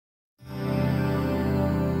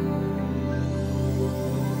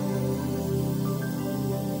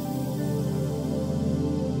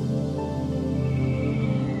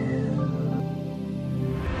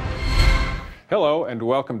Hello and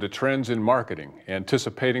welcome to Trends in Marketing,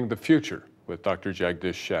 Anticipating the Future with Dr.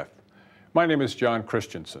 Jagdish Sheth. My name is John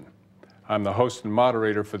Christensen. I'm the host and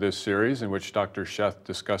moderator for this series in which Dr. Sheth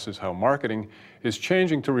discusses how marketing is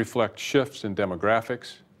changing to reflect shifts in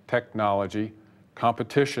demographics, technology,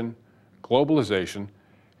 competition, globalization,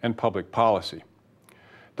 and public policy.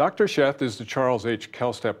 Dr. Sheth is the Charles H.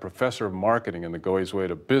 Kelstep Professor of Marketing in the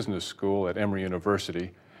Goizueta Business School at Emory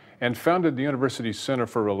University and founded the university's Center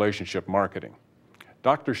for Relationship Marketing.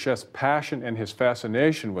 Dr. Sheth's passion and his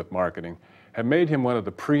fascination with marketing have made him one of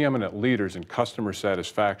the preeminent leaders in customer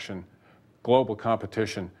satisfaction, global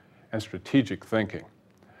competition, and strategic thinking.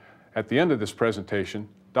 At the end of this presentation,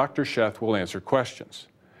 Dr. Sheth will answer questions.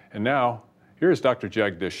 And now, here is Dr.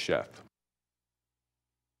 Jagdish Sheth.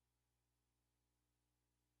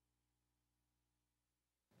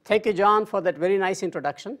 Thank you, John, for that very nice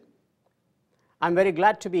introduction. I'm very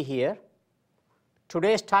glad to be here.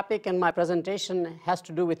 Today's topic in my presentation has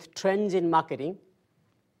to do with trends in marketing,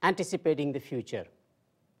 anticipating the future.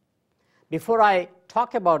 Before I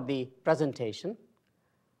talk about the presentation,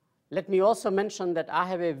 let me also mention that I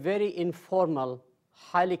have a very informal,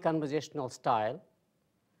 highly conversational style.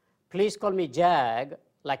 Please call me Jag,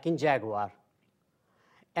 like in Jaguar.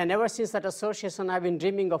 And ever since that association, I've been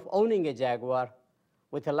dreaming of owning a Jaguar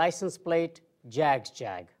with a license plate, Jag's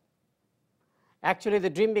Jag. Actually, the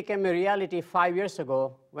dream became a reality 5 years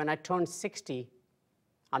ago when I turned 60.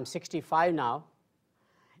 I'm 65 now.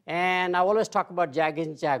 And I always talk about Jag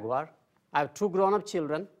and Jaguar. I have 2 grown-up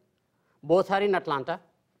children. Both are in Atlanta.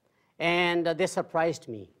 And they surprised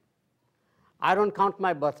me. I don't count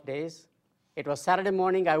my birthdays. It was Saturday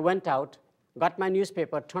morning. I went out, got my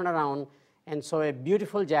newspaper, turned around, and saw a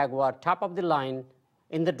beautiful Jaguar, top of the line,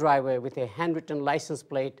 in the driveway with a handwritten license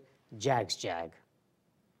plate, Jag's Jag.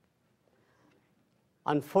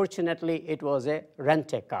 Unfortunately, it was a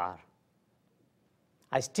rent-a-car.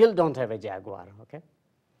 I still don't have a Jaguar, okay?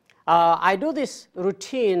 I do this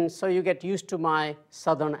routine so you get used to my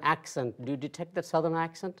southern accent. Do you detect that southern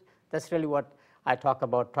accent? That's really what I talk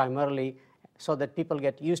about primarily, so that people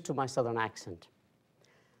get used to my southern accent.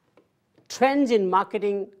 Trends in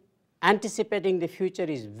marketing, anticipating the future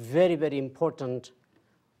is very, very important,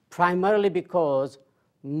 primarily because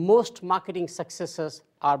most marketing successes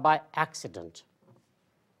are by accident.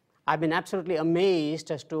 I've been absolutely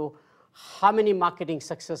amazed as to how many marketing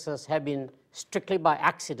successes have been strictly by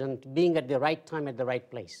accident, being at the right time at the right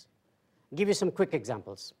place. I'll give you some quick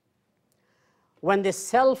examples. When the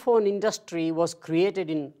cell phone industry was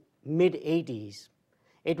created in mid-80s,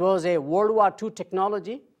 it was a World War II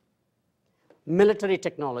technology, military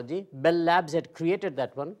technology. Bell Labs had created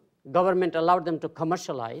that one. Government allowed them to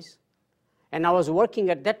commercialize. And I was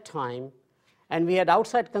working at that time, and we had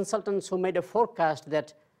outside consultants who made a forecast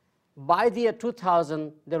that by the year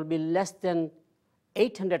 2000, there will be less than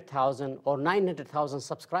 800,000 or 900,000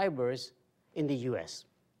 subscribers in the US.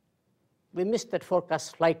 We missed that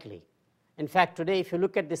forecast slightly. In fact, today, if you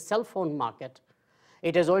look at the cell phone market,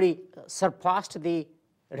 it has already surpassed the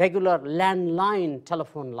regular landline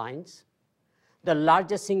telephone lines. The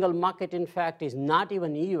largest single market, in fact, is not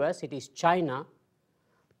even the US, it is China.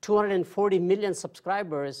 240 million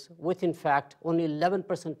subscribers with, in fact, only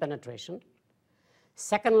 11% penetration.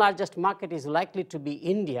 Second largest market is likely to be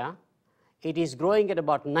India. It is growing at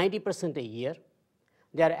about 90% a year.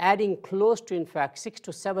 They are adding close to, in fact, 6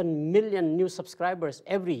 to 7 million new subscribers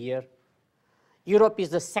every year. Europe is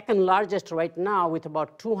the second largest right now with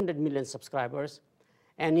about 200 million subscribers.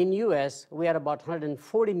 And in US, we are about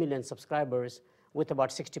 140 million subscribers with about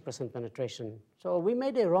 60% penetration. So we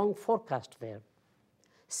made a wrong forecast there.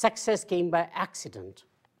 Success came by accident.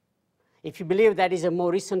 If you believe that is a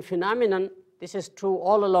more recent phenomenon, this is true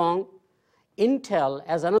all along. Intel,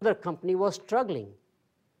 as another company, was struggling.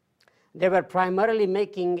 They were primarily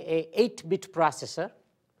making a 8-bit processor,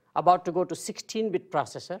 about to go to 16-bit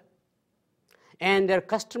processor. And their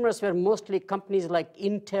customers were mostly companies like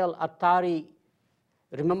Intel, Atari.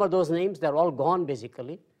 Remember those names? They're all gone,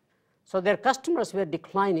 basically. So their customers were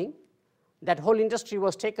declining. That whole industry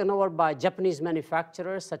was taken over by Japanese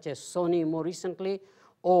manufacturers, such as Sony more recently,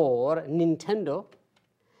 or Nintendo.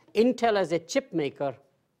 Intel, as a chip maker,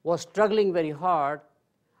 was struggling very hard.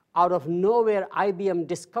 Out of nowhere, IBM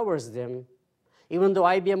discovers them. Even though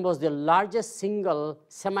IBM was the largest single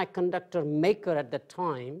semiconductor maker at that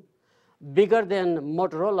time, bigger than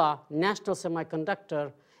Motorola, National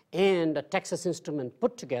Semiconductor, and Texas Instruments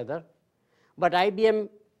put together. But IBM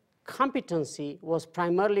competency was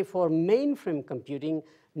primarily for mainframe computing,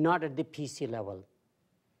 not at the PC level.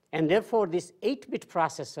 And therefore, this 8-bit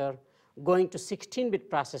processor going to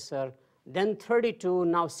 16-bit processor, then 32,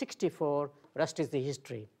 now 64, rest is the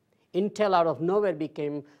history. Intel out of nowhere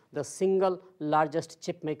became the single largest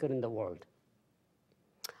chip maker in the world.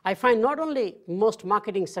 I find not only most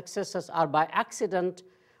marketing successes are by accident,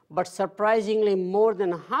 but surprisingly more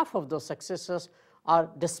than half of those successes are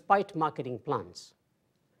despite marketing plans.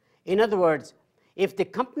 In other words, if the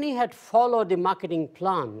company had followed the marketing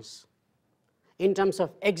plans in terms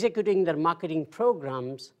of executing their marketing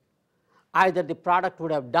programs, either the product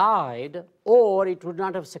would have died or it would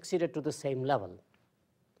not have succeeded to the same level.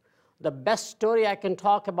 The best story I can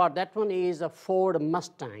talk about that one is a Ford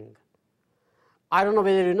Mustang. I don't know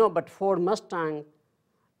whether you know, but Ford Mustang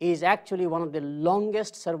is actually one of the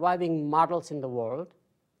longest surviving models in the world.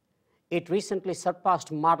 It recently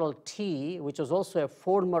surpassed Model T, which was also a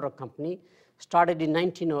Ford Motor Company, started in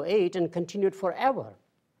 1908 and continued forever.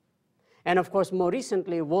 And of course, more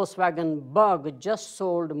recently, Volkswagen Bug just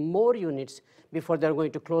sold more units before they're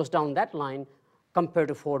going to close down that line compared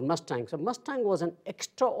to Ford Mustang. So Mustang was an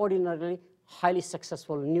extraordinarily highly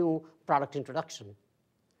successful new product introduction.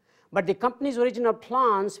 But the company's original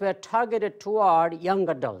plans were targeted toward young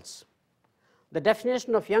adults. The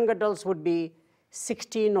definition of young adults would be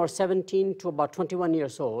 16 or 17 to about 21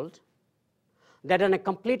 years old. They done a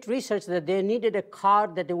complete research that they needed a car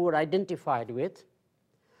that they were identified with.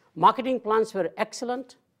 Marketing plans were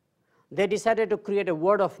excellent. They decided to create a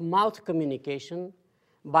word-of-mouth communication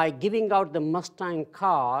by giving out the Mustang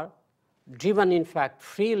car, driven in fact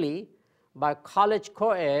freely by college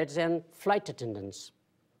co-eds and flight attendants.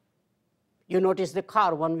 You notice the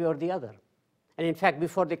car one way or the other. And in fact,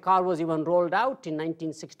 before the car was even rolled out in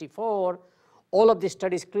 1964, all of the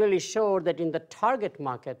studies clearly showed that in the target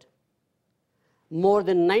market, more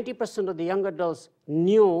than 90% of the young adults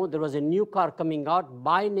knew there was a new car coming out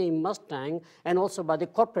by name Mustang and also by the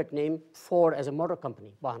corporate name Ford as a motor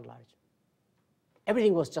company, by and large.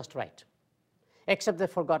 Everything was just right, except they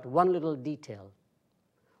forgot one little detail.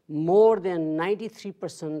 More than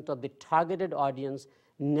 93% of the targeted audience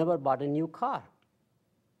never bought a new car.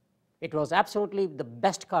 It was absolutely the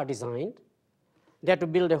best car designed. They had to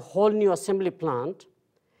build a whole new assembly plant.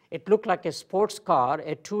 It looked like a sports car,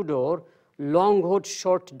 a two-door, long hood,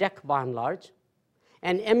 short deck by and large,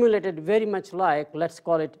 and emulated very much like, let's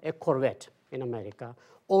call it a Corvette in America,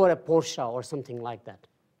 or a Porsche or something like that.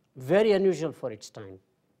 Very unusual for its time.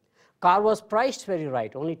 Car was priced very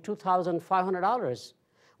right, only $2,500,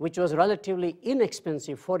 which was relatively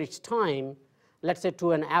inexpensive for its time, let's say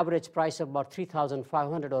to an average price of about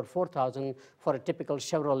 $3,500 or $4,000 for a typical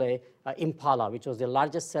Chevrolet Impala, which was the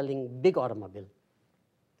largest selling big automobile.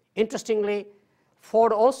 Interestingly,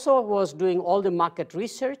 Ford also was doing all the market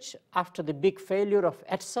research after the big failure of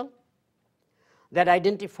Edsel that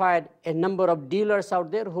identified a number of dealers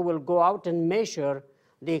out there who will go out and measure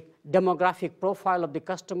the demographic profile of the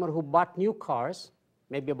customer who bought new cars,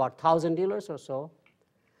 maybe about 1,000 dealers or so.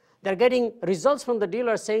 They're getting results from the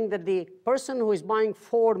dealers saying that the person who is buying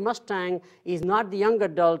Ford Mustang is not the young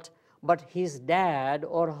adult, but his dad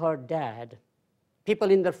or her dad.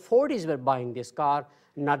 People in their 40s were buying this car,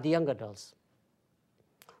 not the young adults.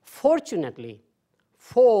 Fortunately,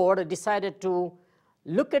 Ford decided to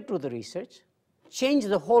look into the research, change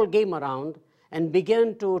the whole game around, and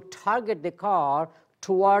began to target the car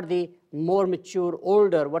toward the more mature,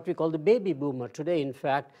 older, what we call the baby boomer today, in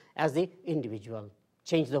fact, as the individual.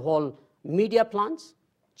 Change the whole media plans,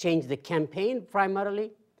 change the campaign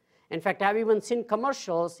primarily. In fact, I've even seen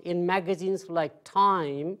commercials in magazines like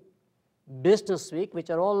Time, Business Week, which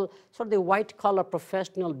are all sort of the white-collar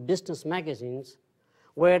professional business magazines,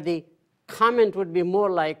 where the comment would be more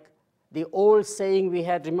like the old saying we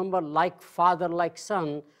had, remember, like father, like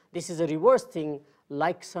son. This is a reverse thing,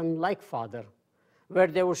 like son, like father, where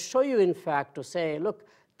they will show you, in fact, to say, look,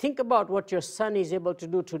 think about what your son is able to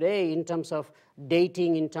do today in terms of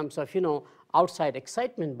dating, in terms of, outside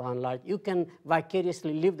excitement by and large. You can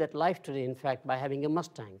vicariously live that life today, in fact, by having a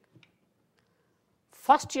Mustang.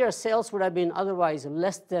 First-year sales would have been otherwise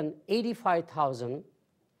less than $85,000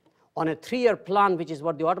 on a 3-year plan, which is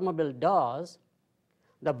what the automobile does.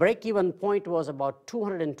 The break-even point was about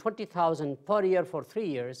 $220,000 per year for 3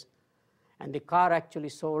 years, and the car actually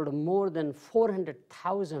sold more than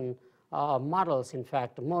 400,000 models, in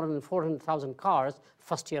fact, more than 400,000 cars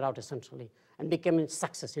first year out essentially, and became a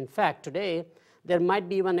success. In fact, today, there might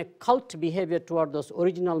be even a cult behavior toward those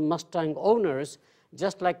original Mustang owners,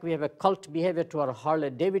 just like we have a cult behavior to our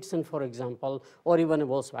Harley-Davidson, for example, or even a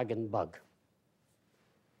Volkswagen Bug.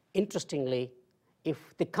 Interestingly,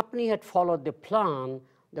 if the company had followed the plan,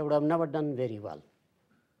 they would have never done very well.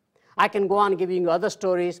 I can go on giving you other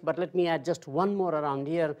stories, but let me add just one more around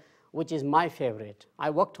here, which is my favorite. I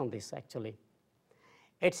worked on this, actually.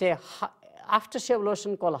 It's a aftershave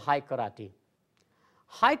lotion called Hai Karate.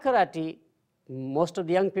 High karate, most of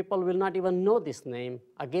the young people will not even know this name.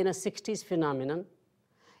 Again, a 60s phenomenon,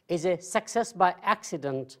 is a success by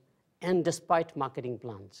accident and despite marketing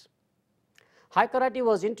plans. High karate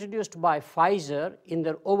was introduced by Pfizer in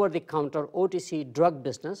their over-the-counter OTC drug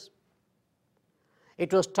business.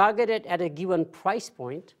 It was targeted at a given price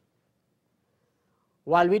point.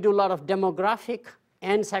 While we do a lot of demographic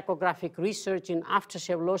and psychographic research in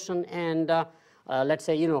aftershave lotion and let's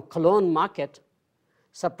say, cologne market,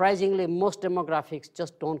 surprisingly, most demographics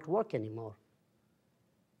just don't work anymore.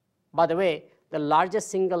 By the way, the largest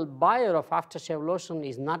single buyer of aftershave lotion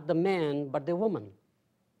is not the man, but the woman.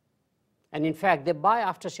 And in fact, they buy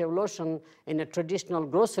aftershave lotion in a traditional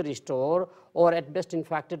grocery store or at best, in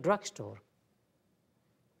fact, a drugstore.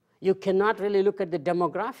 You cannot really look at the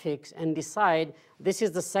demographics and decide this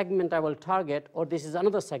is the segment I will target or this is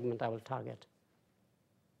another segment I will target.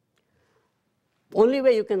 Only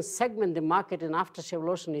way you can segment the market in aftershave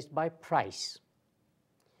lotion is by price.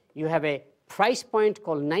 You have a price point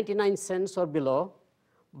called 99 cents or below,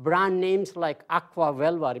 brand names like Aqua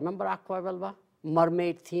Velva. Remember Aqua Velva?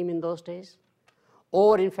 Mermaid theme in those days.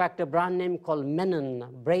 Or in fact, a brand name called Menon,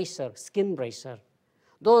 bracer, skin bracer.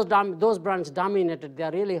 Those brands dominated. They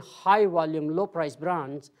are really high volume, low price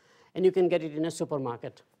brands, and you can get it in a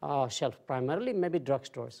supermarket shelf primarily, maybe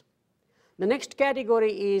drugstores. The next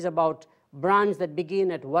category is about brands that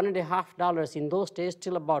begin at $1.50 in those days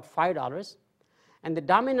till about $5. And the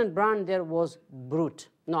dominant brand there was Brute.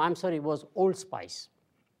 No, I'm sorry, it was Old Spice.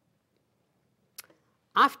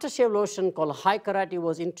 Aftershave lotion called High Karate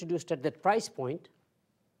was introduced at that price point.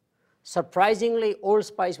 Surprisingly, Old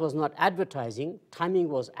Spice was not advertising. Timing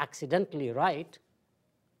was accidentally right.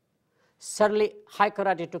 Certainly, High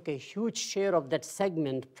Karate took a huge share of that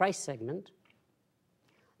segment, price segment.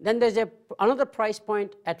 Then there's another price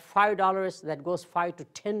point at $5 that goes $5 to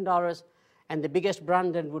 $10, and the biggest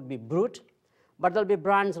brand then would be Brute. But there'll be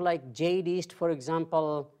brands like Jade East, for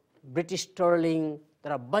example, British Sterling.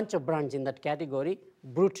 There are a bunch of brands in that category.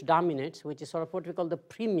 Brute dominates, which is sort of what we call the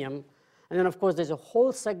premium. And then, of course, there's a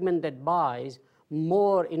whole segment that buys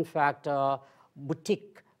more, in fact,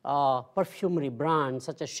 boutique perfumery brands,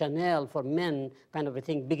 such as Chanel for men, kind of a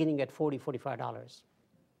thing, beginning at $40, $45.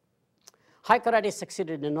 High Karate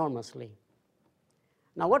succeeded enormously.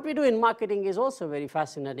 Now, what we do in marketing is also very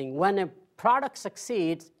fascinating. When a product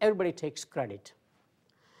succeeds, everybody takes credit.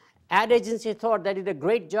 Ad agency thought they did a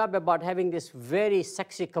great job about having this very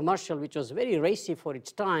sexy commercial, which was very racy for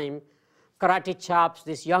its time. Karate chops,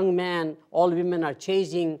 this young man, all women are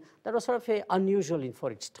chasing. That was sort of unusual for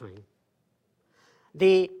its time.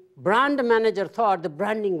 The brand manager thought the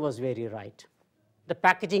branding was very right. The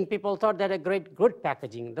packaging people thought they had good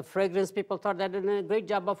packaging. The fragrance people thought they did a great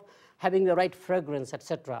job of having the right fragrance,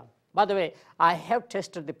 etc. By the way, I have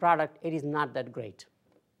tested the product. It is not that great.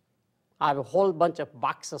 I have a whole bunch of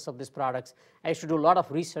boxes of these products. I used to do a lot of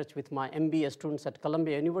research with my MBA students at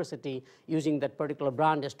Columbia University using that particular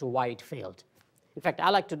brand as to why it failed. In fact, I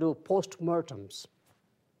like to do post-mortems.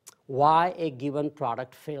 Why a given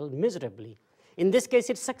product failed miserably. In this case,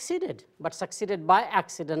 it succeeded, but succeeded by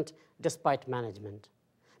accident despite management,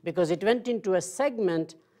 because it went into a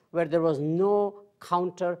segment where there was no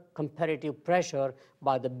counter-competitive pressure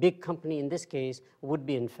by the big company. In this case, would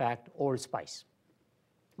be, in fact, Old Spice.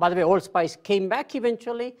 By the way, Old Spice came back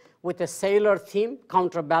eventually with a sailor theme,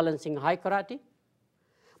 counterbalancing High Karate.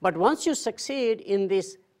 But once you succeed in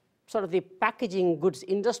this sort of the packaging goods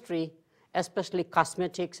industry, especially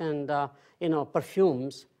cosmetics and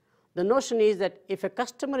perfumes, the notion is that if a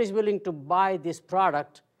customer is willing to buy this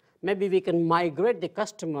product, maybe we can migrate the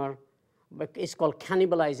customer, it's called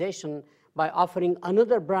cannibalization, by offering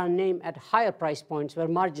another brand name at higher price points where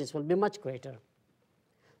margins will be much greater.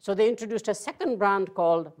 So they introduced a second brand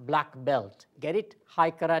called Black Belt. Get it?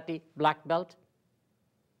 High Karate, Black Belt.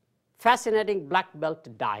 Fascinating, Black Belt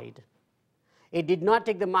died. It did not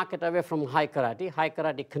take the market away from High Karate. High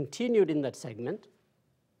Karate continued in that segment.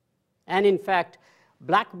 And in fact,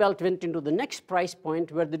 Black Belt went into the next price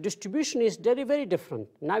point where the distribution is very, very different.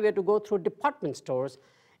 Now we have to go through department stores,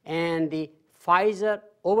 and the Pfizer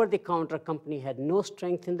over-the-counter company had no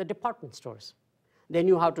strength in the department stores. They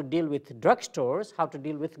knew how to deal with drugstores, how to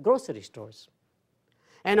deal with grocery stores.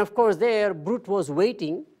 And of course there, Brute was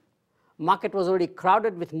waiting. Market was already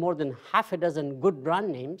crowded with more than half a dozen good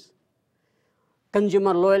brand names.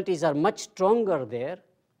 Consumer loyalties are much stronger there.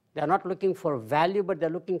 They're not looking for value, but they're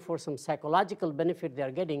looking for some psychological benefit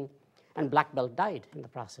they're getting, and Black Belt died in the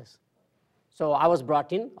process. So I was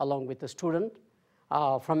brought in along with a student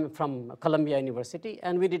from Columbia University,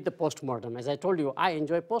 and we did the postmortem. As I told you, I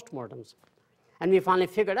enjoy postmortems. And we finally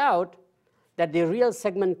figured out that the real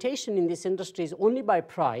segmentation in this industry is only by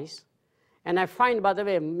price. And I find, by the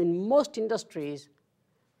way, in most industries,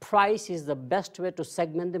 price is the best way to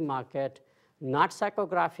segment the market, not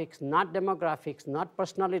psychographics, not demographics, not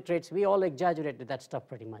personality traits. We all exaggerated that stuff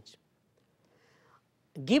pretty much.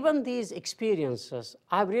 Given these experiences,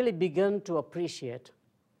 I've really begun to appreciate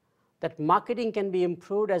that marketing can be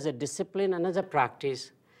improved as a discipline and as a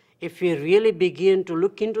practice if we really begin to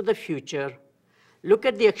look into the future, look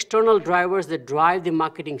at the external drivers that drive the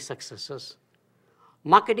marketing successes.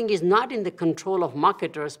 Marketing is not in the control of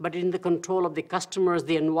marketers, but in the control of the customers,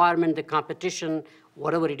 the environment, the competition,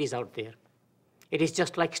 whatever it is out there. It is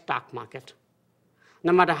just like stock market.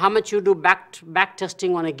 No matter how much you do back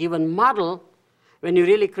testing on a given model, when you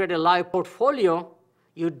really create a live portfolio,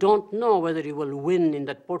 you don't know whether you will win in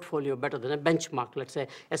that portfolio better than a benchmark, let's say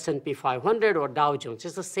S&P 500 or Dow Jones.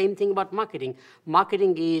 It's the same thing about marketing.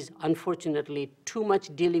 Marketing is, unfortunately, too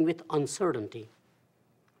much dealing with uncertainty.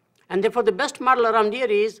 And therefore, the best model around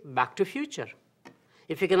here is back to future.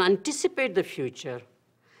 If you can anticipate the future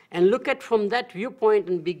and look at from that viewpoint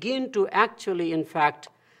and begin to actually, in fact,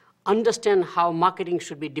 understand how marketing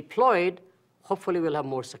should be deployed, hopefully we'll have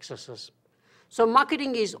more successes. So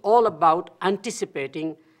marketing is all about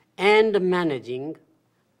anticipating and managing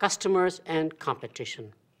customers and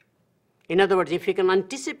competition. In other words, if you can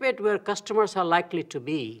anticipate where customers are likely to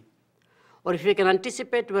be, or if you can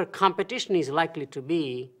anticipate where competition is likely to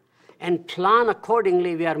be, and plan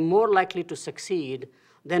accordingly, we are more likely to succeed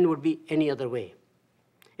than would be any other way.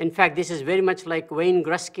 In fact, this is very much like Wayne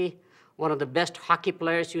Gretzky, one of the best hockey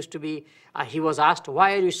players used to be. He was asked,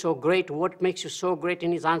 why are you so great? What makes you so great?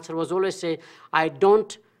 And his answer was always say, I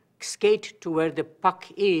don't skate to where the puck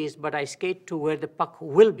is, but I skate to where the puck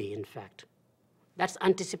will be, in fact. That's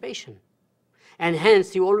anticipation. And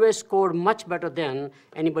hence, you always scored much better than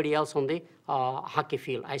anybody else on the hockey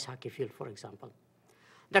field, ice hockey field, for example.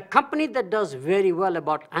 The company that does very well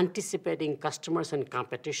about anticipating customers and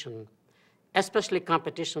competition, especially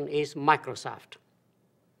competition, is Microsoft.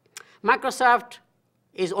 Microsoft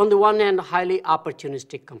is, on the one hand, a highly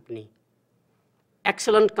opportunistic company.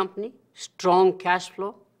 Excellent company, strong cash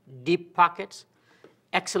flow, deep pockets,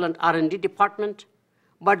 excellent R&D department,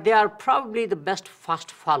 but they are probably the best fast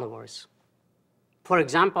followers. For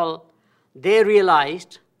example, they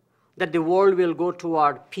realized that the world will go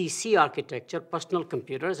toward PC architecture, personal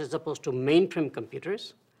computers, as opposed to mainframe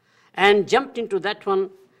computers, and jumped into that one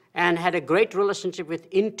and had a great relationship with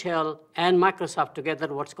Intel and Microsoft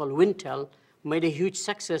together, what's called Wintel, made a huge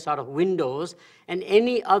success out of Windows, and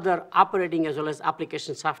any other operating as well as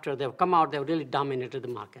application software that have come out, they've really dominated the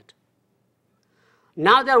market.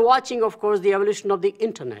 Now they're watching, of course, the evolution of the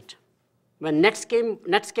internet. When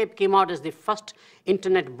Netscape came out as the first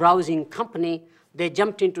internet browsing company, they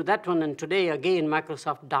jumped into that one, and today, again,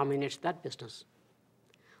 Microsoft dominates that business.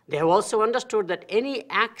 They have also understood that any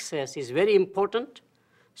access is very important,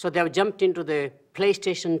 so they have jumped into the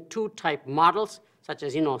PlayStation 2 type models, such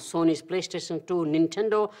as Sony's PlayStation 2,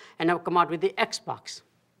 Nintendo, and have come out with the Xbox.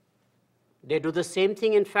 They do the same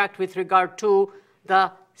thing, in fact, with regard to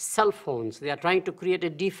the cell phones. They are trying to create a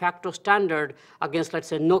de facto standard against, let's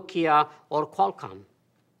say, Nokia or Qualcomm.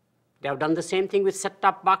 They have done the same thing with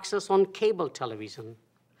set-top boxes on cable television.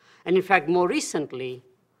 And in fact, more recently,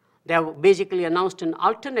 they have basically announced an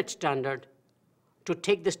alternate standard to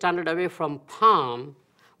take the standard away from PALM,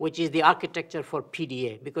 which is the architecture for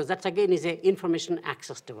PDA, because that, again, is an information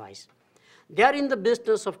access device. They are in the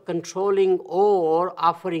business of controlling or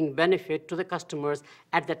offering benefit to the customers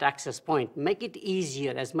at that access point. Make it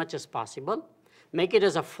easier as much as possible, make it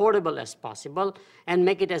as affordable as possible, and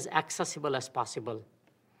make it as accessible as possible.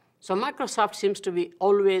 So Microsoft seems to be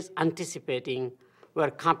always anticipating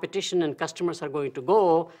where competition and customers are going to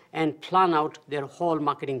go and plan out their whole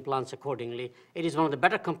marketing plans accordingly. It is one of the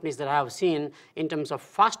better companies that I have seen in terms of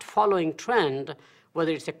fast following trend,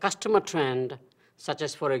 whether it's a customer trend, such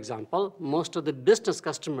as, for example, most of the business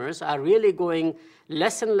customers are really going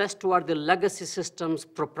less and less toward the legacy systems,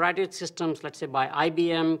 proprietary systems, let's say by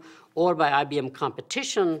IBM or by IBM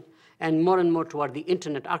competition, and more toward the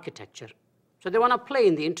internet architecture. So they want to play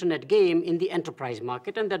in the internet game in the enterprise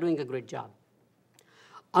market, and they're doing a great job.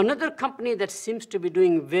 Another company that seems to be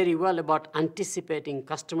doing very well about anticipating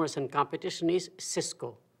customers and competition is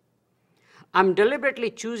Cisco. I'm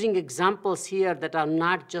deliberately choosing examples here that are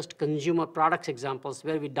not just consumer products examples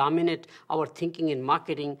where we dominate our thinking in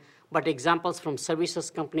marketing, but examples from services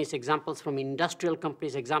companies, examples from industrial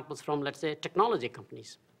companies, examples from, let's say, technology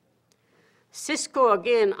companies. Cisco,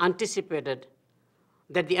 again, anticipated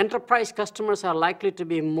that the enterprise customers are likely to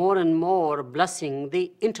be more and more blessing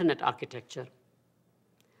the internet architecture.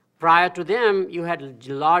 Prior to them, you had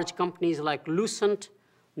large companies like Lucent,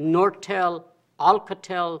 Nortel,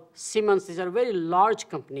 Alcatel, Siemens. These are very large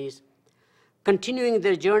companies continuing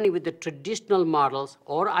their journey with the traditional models,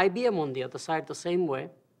 or IBM on the other side the same way.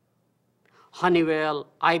 Honeywell,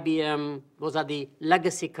 IBM, those are the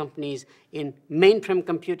legacy companies in mainframe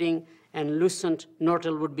computing, and Lucent,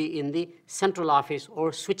 Nortel would be in the central office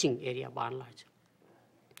or switching area by and large.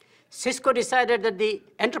 Cisco decided that the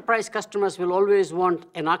enterprise customers will always want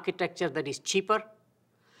an architecture that is cheaper,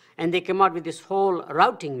 and they came out with this whole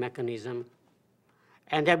routing mechanism,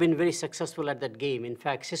 and they've been very successful at that game. In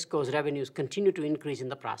fact, Cisco's revenues continue to increase in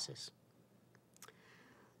the process.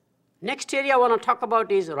 Next area I want to talk about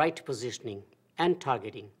is right positioning and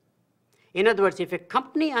targeting. In other words, if a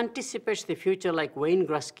company anticipates the future like Wayne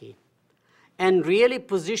Gretzky and really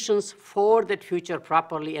positions for that future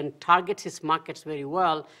properly and targets its markets very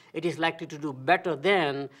well, it is likely to do better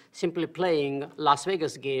than simply playing Las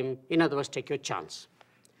Vegas game. In other words, take your chance.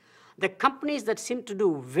 The companies that seem to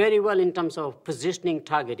do very well in terms of positioning,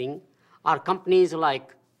 targeting, are companies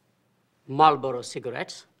like Marlboro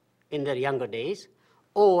cigarettes in their younger days,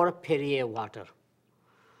 or Perrier water.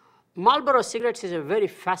 Marlboro cigarettes is a very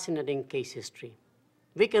fascinating case history.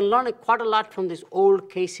 We can learn quite a lot from these old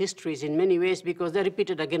case histories in many ways because they're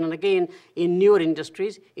repeated again and again in newer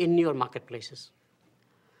industries, in newer marketplaces.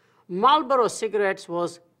 Marlboro cigarettes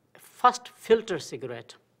was first filter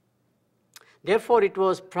cigarette. Therefore, it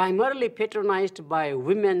was primarily patronized by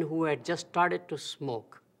women who had just started to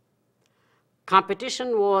smoke.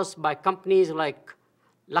 Competition was by companies like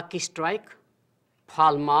Lucky Strike,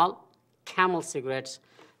 Pall Mall, Camel cigarettes,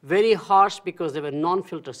 very harsh because they were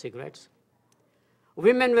non-filter cigarettes.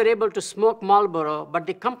 Women were able to smoke Marlboro, but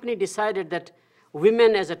the company decided that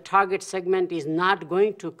women as a target segment is not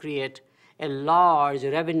going to create a large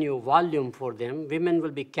revenue volume for them. Women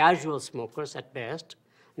will be casual smokers at best,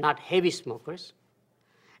 not heavy smokers.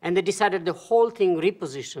 And they decided the whole thing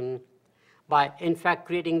repositioned by, in fact,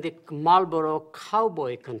 creating the Marlboro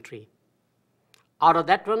cowboy country. Out of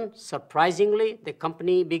that one, surprisingly, the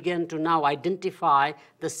company began to now identify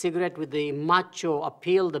the cigarette with the macho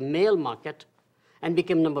appeal, the male market, and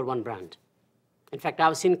became #1 brand. In fact,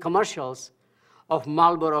 I've seen commercials of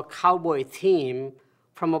Marlboro cowboy theme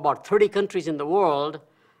from about 30 countries in the world.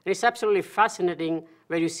 And it's absolutely fascinating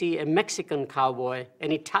where you see a Mexican cowboy,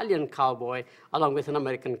 an Italian cowboy, along with an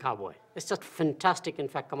American cowboy. It's just fantastic, in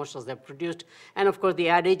fact, commercials they've produced. And of course, the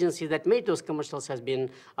ad agency that made those commercials has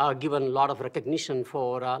been given a lot of recognition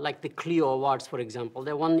for, like the Clio Awards, for example.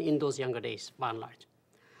 They won in those younger days, by and large.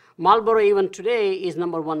 Marlboro, even today, is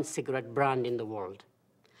 #1 cigarette brand in the world.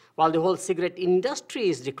 While the whole cigarette industry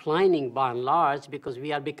is declining by and large because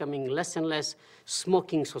we are becoming less and less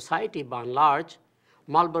smoking society by and large,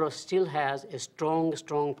 Marlboro still has a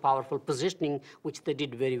strong, powerful positioning, which they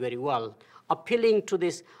did very, very well, appealing to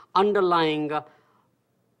this underlying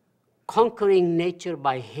conquering nature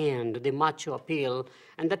by hand, the macho appeal,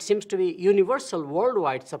 and that seems to be universal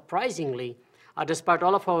worldwide, surprisingly. Despite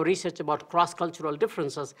all of our research about cross-cultural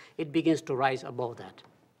differences, it begins to rise above that.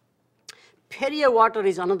 Perrier Water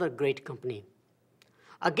is another great company.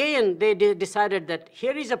 Again, they decided that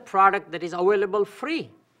here is a product that is available free.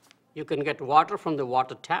 You can get water from the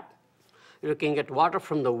water tap. You can get water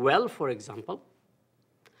from the well, for example.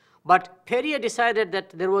 But Perrier decided that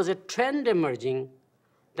there was a trend emerging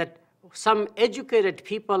that some educated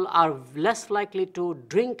people are less likely to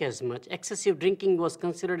drink as much. Excessive drinking was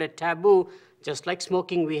considered a taboo, just like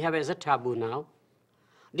smoking we have as a taboo now.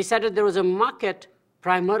 Decided there was a market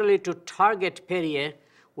primarily to target Perrier,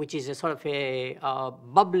 which is a sort of a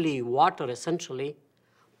bubbly water, essentially,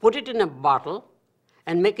 put it in a bottle,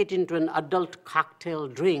 and make it into an adult cocktail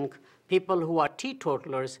drink. People who are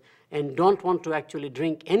teetotalers and don't want to actually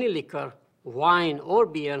drink any liquor, wine, or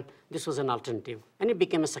beer, this was an alternative. And it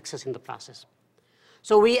became a success in the process.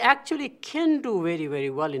 So we actually can do very, very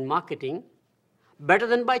well in marketing, better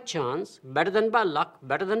than by chance, better than by luck,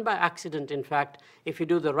 better than by accident, in fact, if you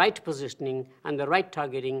do the right positioning and the right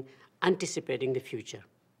targeting, anticipating the future.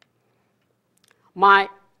 My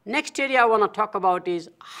next area I want to talk about is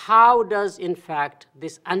how does, in fact,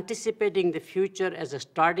 this anticipating the future as a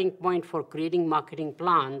starting point for creating marketing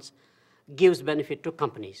plans gives benefit to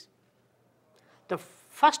companies. The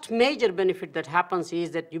first major benefit that happens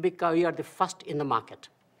is that you are the first in the market.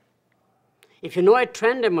 If you know a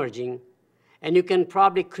trend emerging, and you can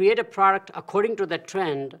probably create a product according to that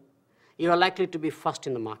trend, you are likely to be first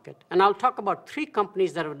in the market. And I'll talk about 3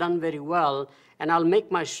 companies that have done very well, and I'll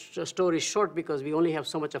make my story short because we only have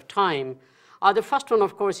so much of time. The first one,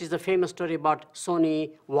 of course, is the famous story about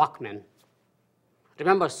Sony Walkman.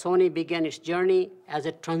 Remember, Sony began its journey as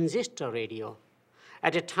a transistor radio.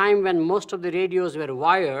 at a time when most of the radios were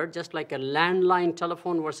wired, just like a landline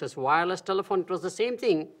telephone versus wireless telephone, it was the same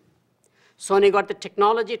thing. Sony got the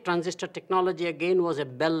technology. Transistor technology, again, was a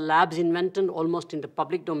Bell Labs invention, almost in the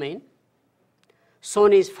public domain.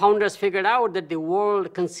 Sony's founders figured out that the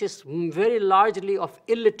world consists very largely of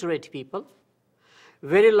illiterate people,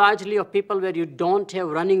 very largely of people where you don't have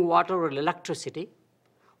running water or electricity,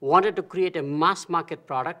 wanted to create a mass market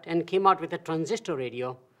product, and came out with a transistor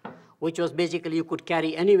radio, which was basically you could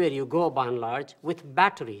carry anywhere you go, by and large, with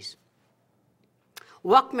batteries.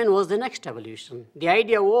 Walkman was the next evolution. The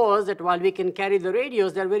idea was that while we can carry the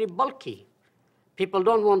radios, they're very bulky. People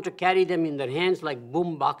don't want to carry them in their hands like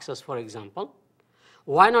boom boxes, for example.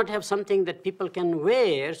 Why not have something that people can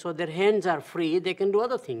wear so their hands are free, they can do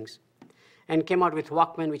other things? And came out with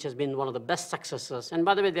Walkman, which has been one of the best successes. And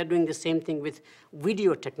by the way, they're doing the same thing with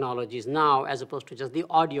video technologies now, as opposed to just the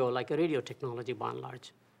audio, like a radio technology, by and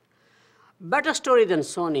large. Better story than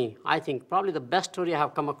Sony, I think, probably the best story I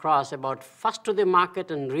have come across about first to the market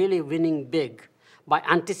and really winning big by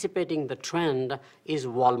anticipating the trend is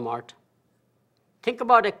Walmart. Think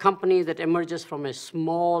about a company that emerges from a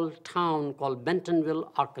small town called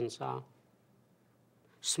Bentonville, Arkansas.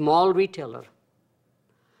 Small retailer,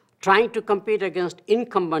 trying to compete against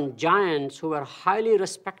incumbent giants who were highly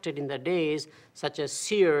respected in the days, such as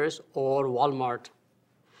Sears or Walmart.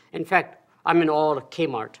 In fact, or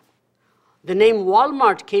Kmart. The name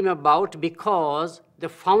Walmart came about because the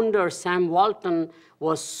founder, Sam Walton,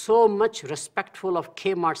 was so much respectful of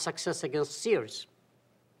Kmart's success against Sears.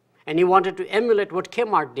 And he wanted to emulate what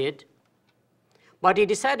Kmart did. But he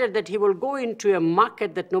decided that he will go into a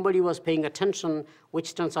market that nobody was paying attention,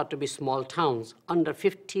 which turns out to be small towns, under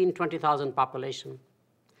 15,000, 20,000 population.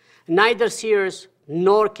 Neither Sears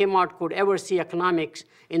nor Kmart could ever see economics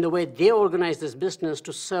in the way they organized this business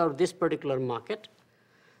to serve this particular market.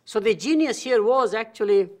 So the genius here was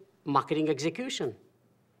actually marketing execution.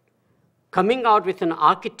 Coming out with an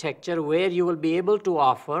architecture where you will be able to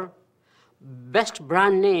offer best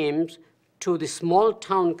brand names to the small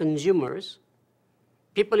town consumers.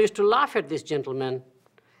 People used to laugh at this gentleman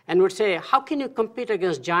and would say, how can you compete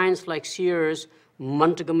against giants like Sears,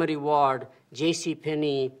 Montgomery Ward,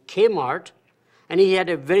 JCPenney, Kmart? And he had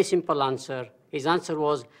a very simple answer. His answer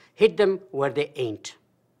was, hit them where they ain't.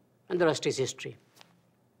 And the rest is history.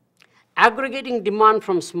 Aggregating demand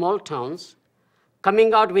from small towns,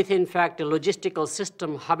 coming out with, in fact, a logistical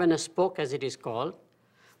system, hub and spoke, as it is called,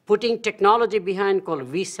 putting technology behind called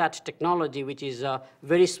VSAT technology, which is a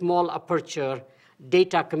very small aperture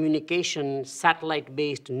data communication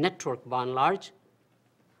satellite-based network, by and large.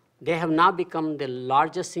 They have now become the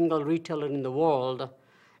largest single retailer in the world,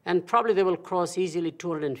 and probably they will cross easily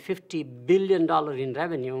 $250 billion in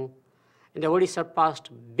revenue. And they already surpassed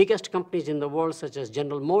biggest companies in the world, such as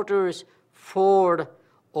General Motors, Ford,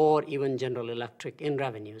 or even General Electric in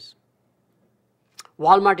revenues.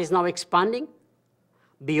 Walmart is now expanding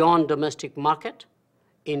beyond domestic market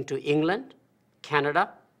into England,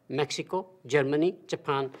 Canada, Mexico, Germany,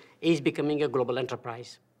 Japan, is becoming a global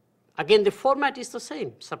enterprise. Again, the format is the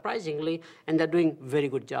same, surprisingly, and they're doing very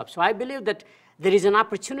good job. So I believe that there is an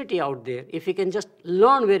opportunity out there. If we can just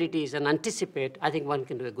learn where it is and anticipate, I think one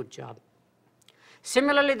can do a good job.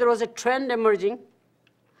 Similarly, there was a trend emerging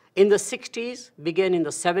in the 60s, began in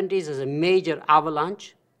the 70s as a major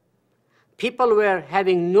avalanche. People were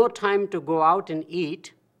having no time to go out and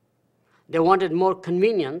eat. They wanted more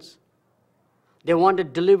convenience. They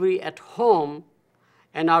wanted delivery at home.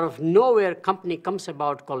 And out of nowhere, a company comes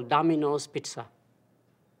about called Domino's Pizza.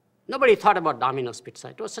 Nobody thought about Domino's Pizza.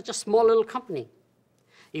 It was such a small little company.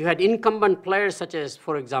 You had incumbent players such as,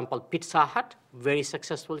 for example, Pizza Hut, very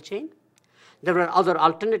successful chain. There were other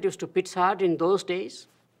alternatives to Pizza Hut in those days.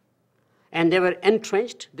 And they were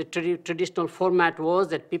entrenched. The traditional format was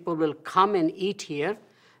that people will come and eat here,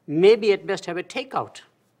 maybe at best have a takeout.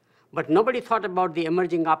 But nobody thought about the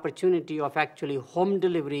emerging opportunity of actually home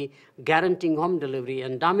delivery, guaranteeing home delivery.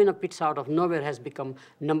 And Domino Pizza out of nowhere has become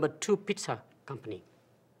 #2 pizza company.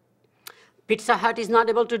 Pizza Hut is not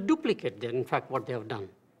able to duplicate, in fact, what they have done.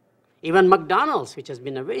 Even McDonald's, which has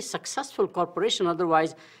been a very successful corporation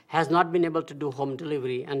otherwise, has not been able to do home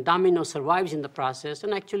delivery. And Domino survives in the process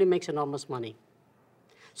and actually makes enormous money.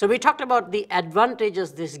 So we talked about the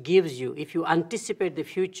advantages this gives you if you anticipate the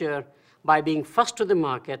future by being first to the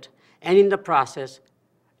market and in the process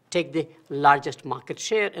take the largest market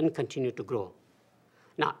share and continue to grow.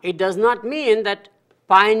 Now, it does not mean that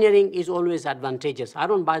pioneering is always advantageous. I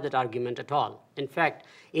don't buy that argument at all. In fact,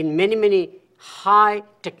 in many, many high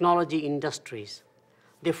technology industries,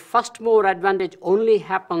 The first mover advantage only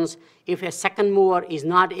happens if a second mover is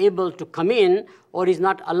not able to come in or is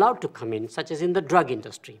not allowed to come in, such as in the drug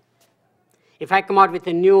industry. If I come out with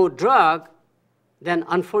a new drug, then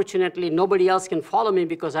unfortunately nobody else can follow me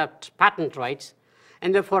because I have patent rights,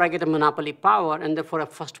 and therefore I get a monopoly power, and therefore a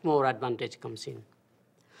first mover advantage comes in.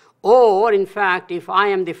 Or in fact, if I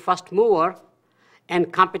am the first mover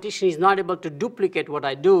and competition is not able to duplicate what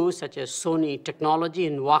I do, such as Sony technology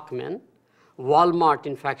in Walkman, Walmart,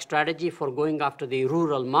 in fact, strategy for going after the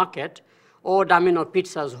rural market, or Domino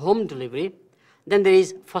Pizza's home delivery, then there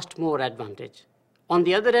is first mover advantage. On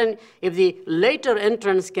the other hand, if the later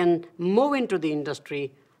entrants can move into the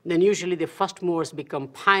industry, then usually the first movers become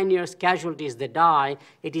pioneers, casualties, they die.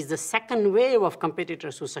 It is the second wave of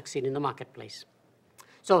competitors who succeed in the marketplace.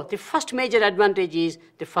 So the first major advantage is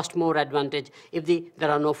the first mover advantage if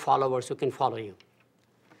there are no followers who can follow you.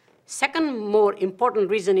 Second more important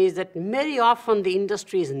reason is that very often the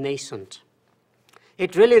industry is nascent.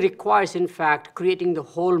 It really requires, in fact, creating the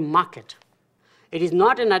whole market. It is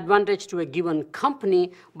not an advantage to a given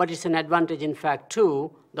company, but it's an advantage, in fact,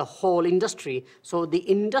 to the whole industry. So the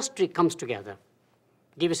industry comes together.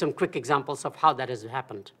 Give you some quick examples of how that has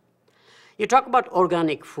happened. You talk about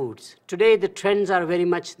organic foods. Today, the trends are very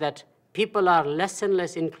much that people are less and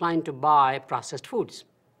less inclined to buy processed foods.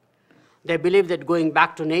 They believe that going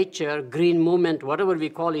back to nature, green movement, whatever we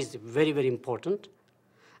call, is very, very important.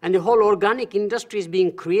 And the whole organic industry is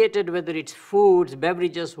being created, whether it's foods,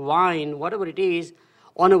 beverages, wine, whatever it is,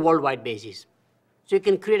 on a worldwide basis. So you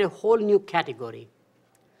can create a whole new category.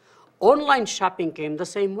 Online shopping came the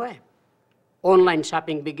same way. Online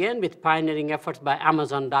shopping began with pioneering efforts by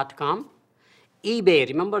Amazon.com. eBay,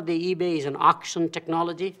 remember the eBay is an auction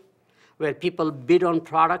technology where people bid on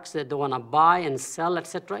products that they want to buy and sell,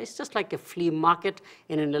 etc. It's just like a flea market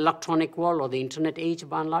in an electronic world or the internet age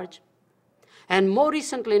by and large. And more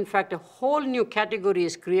recently, in fact, a whole new category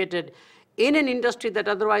is created in an industry that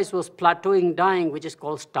otherwise was plateauing, dying, which is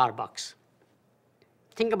called Starbucks.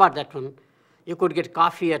 Think about that one. You could get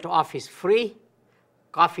coffee at office free.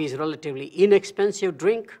 Coffee is a relatively inexpensive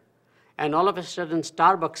drink. And all of a sudden,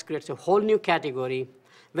 Starbucks creates a whole new category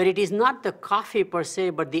where it is not the coffee per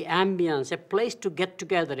se, but the ambience, a place to get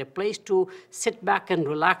together, a place to sit back and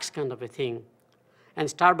relax kind of a thing. And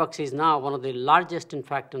Starbucks is now one of the largest, in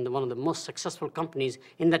fact, and one of the most successful companies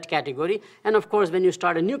in that category. And of course, when you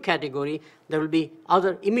start a new category, there will be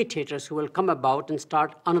other imitators who will come about and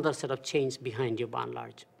start another set of chains behind you by and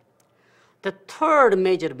large. The third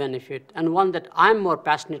major benefit, and one that I'm more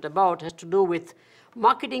passionate about, has to do with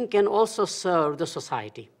marketing can also serve the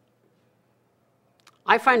society.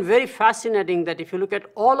 I find very fascinating that if you look at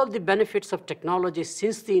all of the benefits of technology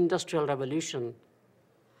since the Industrial Revolution,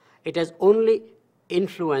 it has only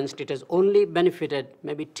influenced, it has only benefited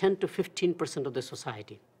maybe 10 to 15% of the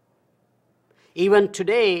society. Even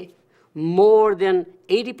today, more than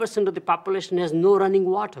 80% of the population has no running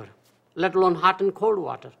water, let alone hot and cold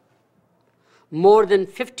water. More than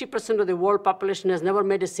 50% of the world population has never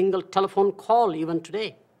made a single telephone call even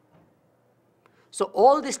today. So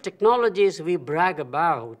all these technologies we brag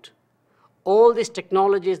about, all these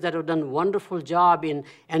technologies that have done a wonderful job in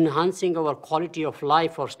enhancing our quality of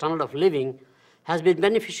life or standard of living, has been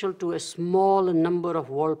beneficial to a small number of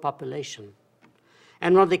world population.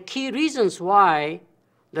 And one of the key reasons why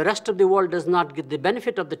the rest of the world does not get the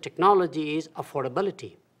benefit of the technology is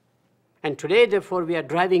affordability. And today, therefore, we are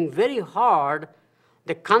driving very hard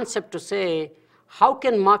the concept to say, how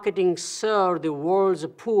can marketing serve the world's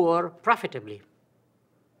poor profitably?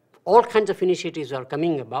 All kinds of initiatives are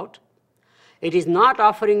coming about. It is not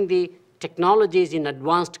offering the technologies in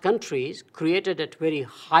advanced countries created at very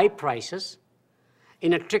high prices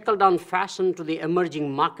in a trickle-down fashion to the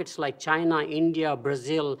emerging markets like China, India,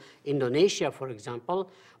 Brazil, Indonesia, for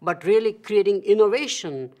example, but really creating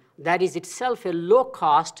innovation that is itself a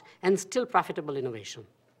low-cost and still profitable innovation.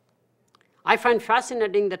 I find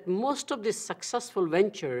fascinating that most of these successful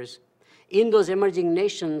ventures in those emerging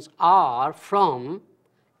nations are from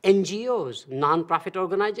NGOs, non-profit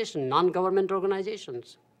organizations, non-government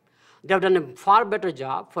organizations. They have done a far better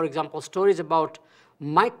job. For example, stories about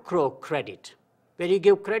microcredit, where you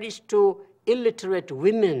give credits to illiterate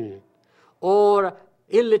women or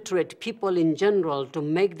illiterate people in general to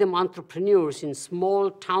make them entrepreneurs in small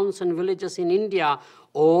towns and villages in India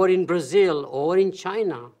or in Brazil or in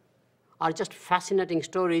China, are just fascinating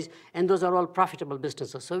stories, and those are all profitable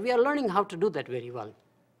businesses. So we are learning how to do that very well.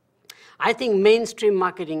 I think mainstream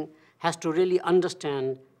marketing has to really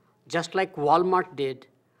understand, just like Walmart did,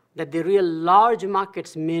 that the real large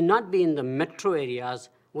markets may not be in the metro areas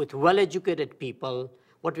with well-educated people,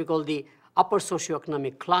 what we call the upper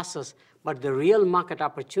socioeconomic classes, but the real market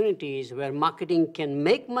opportunities where marketing can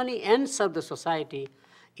make money and serve the society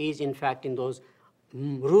is in fact in those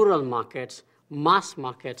rural markets, mass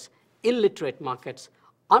markets, illiterate markets,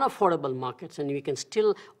 unaffordable markets, and we can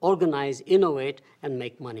still organize, innovate, and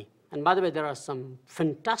make money. And by the way, there are some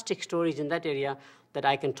fantastic stories in that area that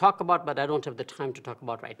I can talk about, but I don't have the time to talk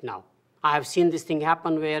about right now. I have seen this thing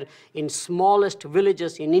happen where in smallest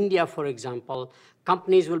villages in India, for example,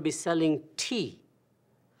 companies will be selling tea.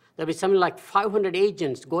 There'll be something like 500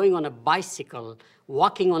 agents going on a bicycle,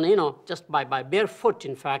 walking on, just by barefoot,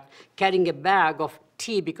 in fact, carrying a bag of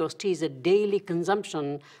tea because tea is a daily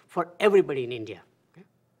consumption for everybody in India. Okay?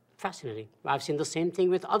 Fascinating. I've seen the same thing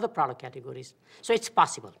with other product categories. So it's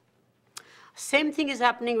possible. Same thing is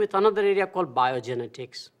happening with another area called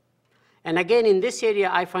biogenetics. And again, in this area,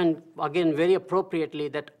 I find, again, very appropriately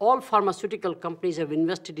that all pharmaceutical companies have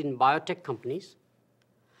invested in biotech companies.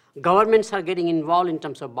 Governments are getting involved in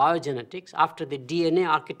terms of biogenetics after the DNA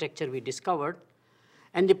architecture we discovered.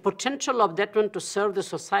 And the potential of that one to serve the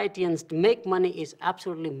society and to make money is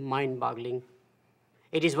absolutely mind-boggling.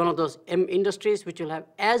 It is one of those industries which will have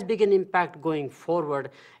as big an impact going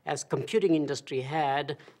forward as computing industry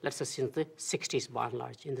had, let's say, since the 60s by and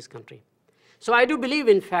large in this country. So I do believe,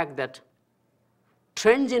 in fact, that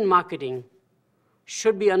trends in marketing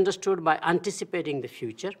should be understood by anticipating the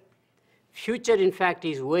future. Future, in fact,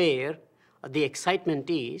 is where the excitement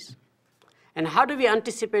is. And how do we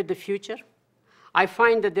anticipate the future? I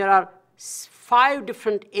find that there are 5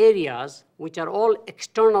 different areas which are all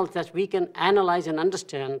external that we can analyze and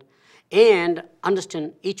understand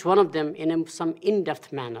each one of them in some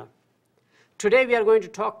in-depth manner. Today we are going to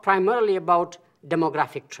talk primarily about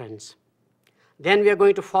demographic trends. Then we are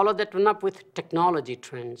going to follow that one up with technology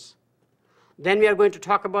trends. Then we are going to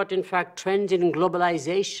talk about, in fact, trends in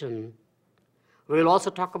globalization. We will also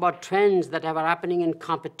talk about trends that are happening in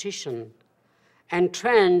competition and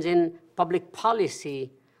trends in public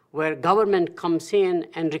policy where government comes in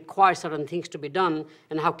and requires certain things to be done,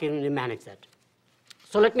 and how can we manage that.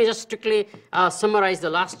 So let me just quickly summarize the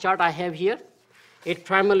last chart I have here. It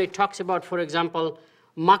primarily talks about, for example,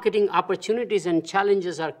 marketing opportunities and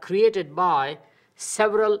challenges are created by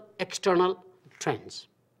several external trends.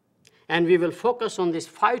 And we will focus on these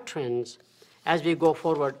 5 trends as we go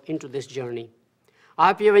forward into this journey. I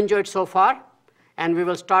hope you have enjoyed so far, and we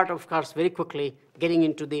will start, of course, very quickly getting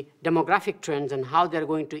into the demographic trends and how they're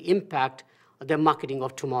going to impact the marketing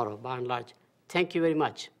of tomorrow, by and large. Thank you very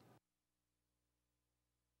much.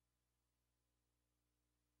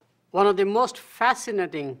 One of the most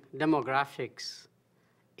fascinating demographics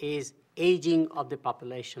is aging of the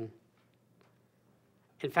population.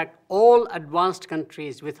 In fact, all advanced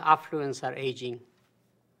countries with affluence are aging.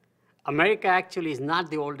 America actually is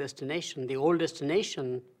not the oldest nation. The oldest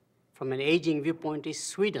nation from an aging viewpoint is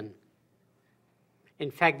Sweden. In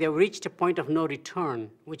fact, they've reached a point of no return,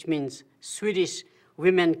 which means Swedish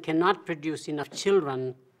women cannot produce enough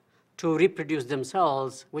children to reproduce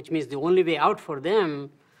themselves, which means the only way out for them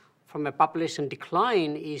from a population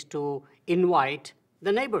decline is to invite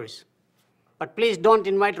the neighbors. But please don't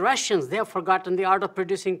invite Russians. They have forgotten the art of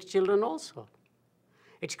producing children also.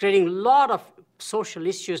 It's creating a lot of social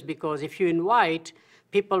issues because if you invite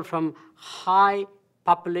people from high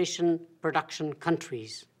population production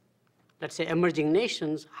countries, let's say emerging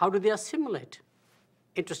nations, how do they assimilate?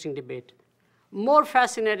 Interesting debate. More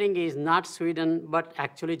fascinating is not Sweden, but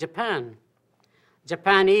actually Japan.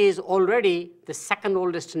 Japan is already the 2nd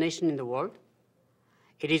oldest nation in the world.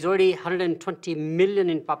 It is already 120 million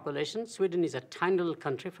in population. Sweden is a tiny little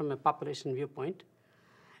country from a population viewpoint.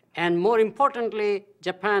 And more importantly,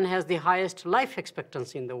 Japan has the highest life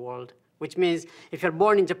expectancy in the world, which means if you're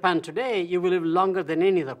born in Japan today, you will live longer than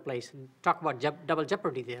any other place. Talk about double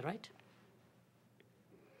jeopardy there, right?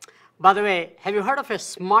 By the way, have you heard of a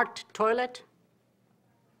smart toilet?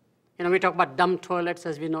 We talk about dumb toilets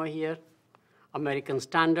as we know here, American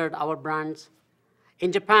Standard, our brands.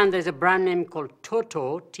 In Japan, there's a brand name called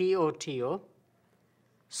Toto, T-O-T-O.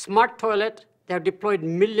 Smart toilet, they have deployed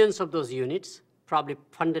millions of those units, probably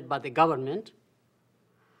funded by the government.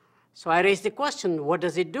 So I raised the question, what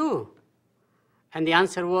does it do? And the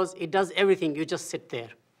answer was, it does everything, you just sit there.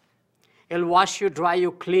 It'll wash you, dry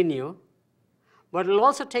you, clean you, but it'll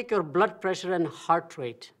also take your blood pressure and heart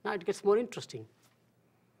rate. Now it gets more interesting.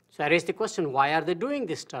 So I raised the question, why are they doing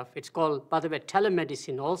this stuff? It's called, by the way,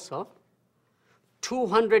 telemedicine also.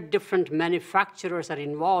 200 different manufacturers are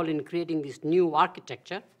involved in creating this new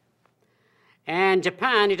architecture. And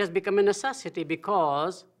Japan, it has become a necessity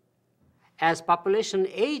because as population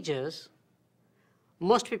ages,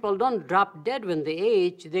 most people don't drop dead when they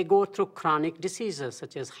age. They go through chronic diseases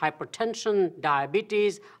such as hypertension,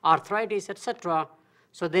 diabetes, arthritis, etc.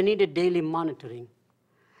 So they need a daily monitoring.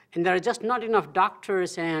 And there are just not enough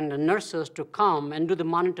doctors and nurses to come and do the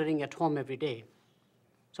monitoring at home every day.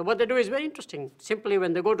 So what they do is very interesting. Simply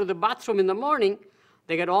when they go to the bathroom in the morning,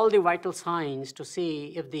 they get all the vital signs to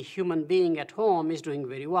see if the human being at home is doing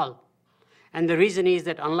very well. And the reason is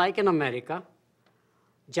that unlike in America,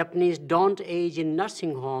 Japanese don't age in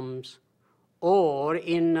nursing homes or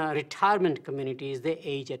in retirement communities, they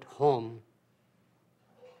age at home.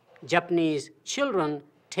 Japanese children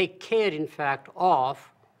take care, in fact,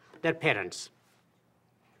 of their parents.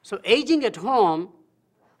 So aging at home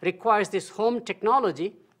requires this home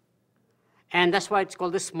technology, and that's why it's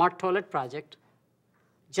called the Smart Toilet Project.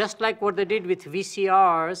 Just like what they did with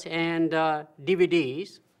VCRs and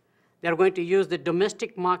DVDs, they're going to use the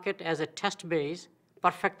domestic market as a test base,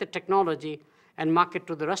 perfect the technology, and market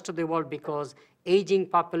to the rest of the world because aging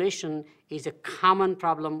population is a common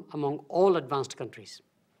problem among all advanced countries.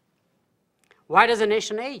 Why does a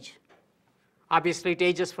nation age? Obviously, it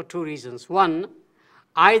ages for two reasons. One,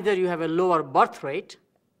 either you have a lower birth rate,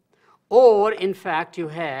 or in fact, you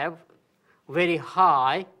have very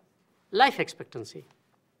high life expectancy.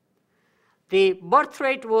 The birth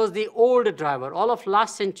rate was the old driver. All of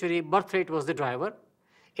last century, birth rate was the driver.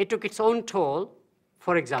 It took its own toll.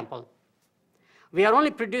 For example, we are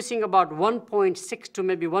only producing about 1.6 to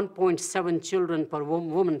maybe 1.7 children per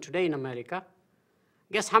woman today in America.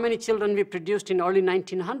 Guess how many children we produced in early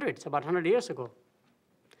 1900s, about 100 years ago?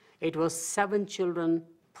 It was 7 children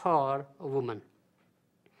per woman.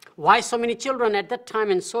 Why so many children at that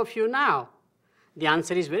time and so few now? The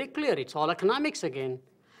answer is very clear. It's all economics again.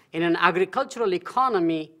 In an agricultural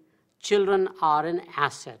economy, children are an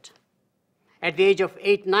asset. At the age of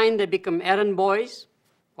 8, 9, they become errand boys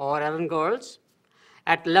or errand girls.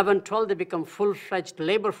 At 11, 12, they become full-fledged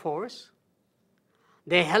labor force.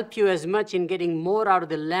 They help you as much in getting more out of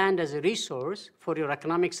the land as a resource for your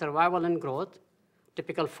economic survival and growth,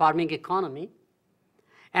 typical farming economy.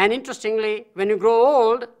 And interestingly, when you grow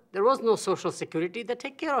old, there was no social security. They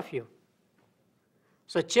take care of you.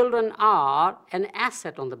 So children are an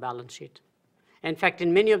asset on the balance sheet. In fact,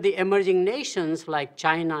 in many of the emerging nations like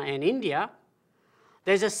China and India,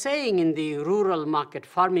 there's a saying in the rural market,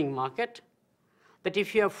 farming market, that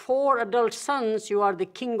if you have 4 adult sons, you are the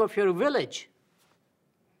king of your village.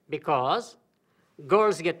 Because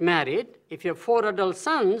girls get married. If you have 4 adult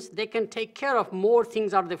sons, they can take care of more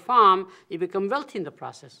things out of the farm. You become wealthy in the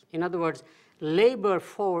process. In other words, labor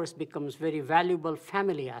force becomes very valuable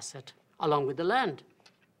family asset along with the land.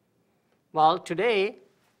 Well, today,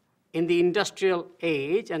 in the industrial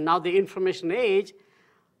age and now the information age,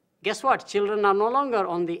 guess what? Children are no longer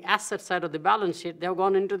on the asset side of the balance sheet. They have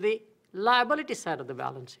gone into the liability side of the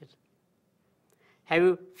balance sheet. Have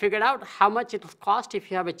you figured out how much it will cost if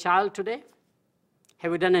you have a child today?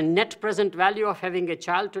 Have you done a net present value of having a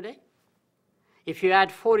child today? If you add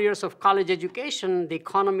 4 years of college education, the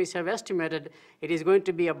economists have estimated it is going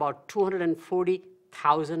to be about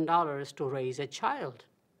 $240,000 to raise a child.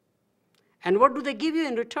 And what do they give you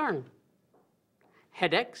in return?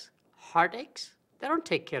 Headaches, heartaches. They don't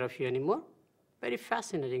take care of you anymore. Very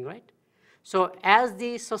fascinating, right? So as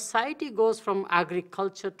the society goes from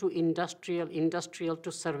agriculture to industrial, industrial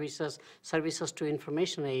to services, services to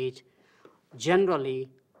information age, generally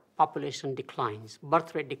population declines.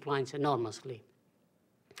 Birth rate declines enormously.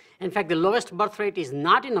 In fact, the lowest birth rate is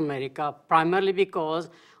not in America, primarily because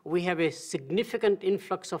we have a significant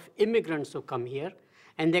influx of immigrants who come here,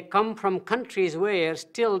 and they come from countries where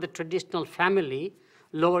still the traditional family,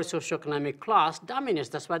 lower socioeconomic class dominates.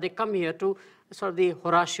 That's why they come here to sort of the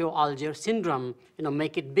Horatio Alger syndrome,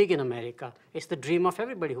 make it big in America. It's the dream of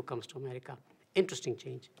everybody who comes to America. Interesting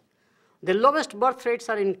change. The lowest birth rates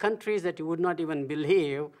are in countries that you would not even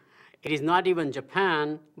believe. It is not even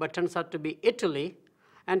Japan, but turns out to be Italy,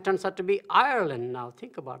 and turns out to be Ireland now.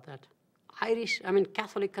 Think about that.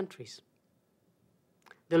 Catholic countries.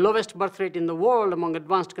 The lowest birth rate in the world among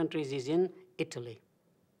advanced countries is in Italy.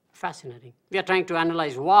 Fascinating. We are trying to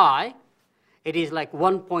analyze why. It is like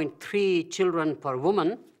 1.3 children per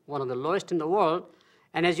woman, one of the lowest in the world.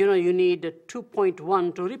 And as you know, you need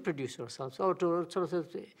 2.1 to reproduce yourself, so to sort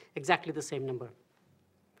of exactly the same number.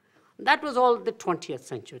 That was all the 20th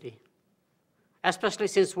century. Especially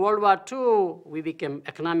since World War II, we became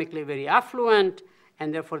economically very affluent,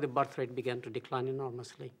 and therefore the birth rate began to decline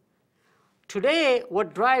enormously. Today,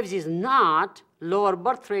 what drives is not lower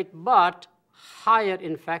birth rate, but higher,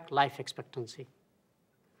 in fact, life expectancy.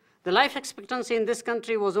 The life expectancy in this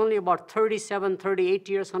country was only about 37, 38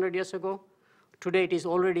 years, 100 years ago. Today it is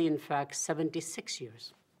already, in fact, 76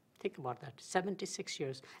 years. Think about that, 76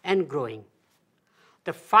 years and growing.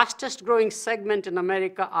 The fastest growing segment in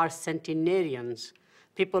America are centenarians,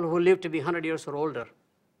 people who live to be 100 years or older.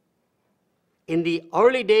 In the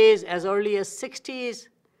early days, as early as 60s,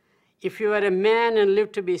 if you were a man and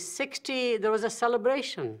lived to be 60, there was a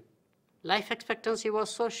celebration. Life expectancy was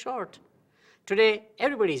so short. Today,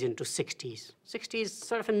 everybody's into 60s. 60 is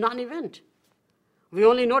sort of a non-event. We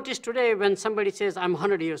only notice today when somebody says, I'm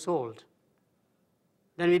 100 years old.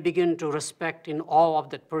 Then we begin to respect, in awe of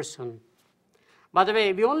that person. By the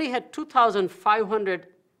way, we only had 2,500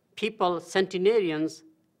 people, centenarians,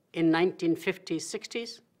 in 1950s,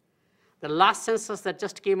 60s. The last census that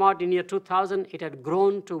just came out in year 2000, it had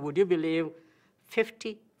grown to, would you believe,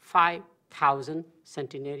 55,000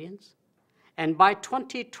 centenarians. And by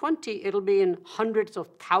 2020, it'll be in hundreds of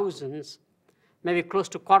thousands, maybe close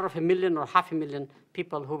to 250,000 or 500,000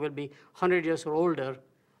 people who will be 100 years or older,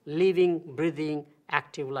 living, breathing,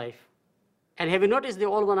 active life. And have you noticed they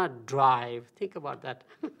all want to drive? Think about that.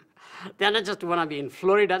 They're not just want to be in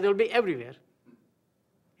Florida, they'll be everywhere.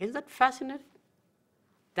 Isn't that fascinating?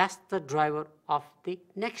 That's the driver of the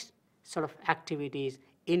next sort of activities,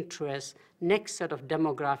 interests, next set of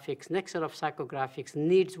demographics, next set of psychographics,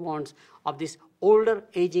 needs, wants of this older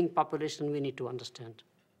aging population we need to understand.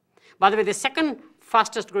 By the way, the second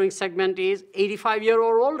fastest growing segment is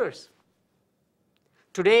 85-year-old olders.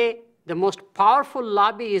 Today, the most powerful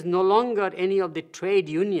lobby is no longer any of the trade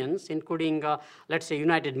unions, including, let's say,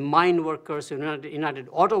 United Mine Workers, United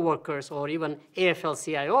Auto Workers, or even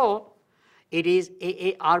AFL-CIO. It is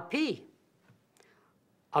AARP,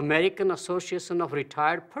 American Association of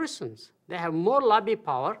Retired Persons. They have more lobby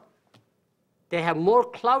power. They have more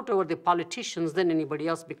clout over the politicians than anybody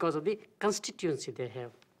else because of the constituency they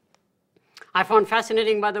have. I found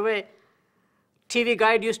fascinating, by the way, TV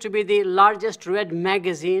Guide used to be the largest read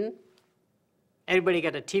magazine. Everybody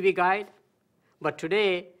got a TV Guide. But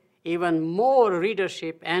today, even more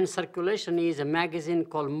readership and circulation is a magazine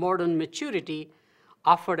called Modern Maturity,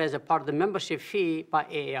 offered as a part of the membership fee by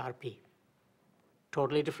AARP.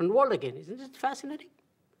 Totally different world again. Isn't it fascinating?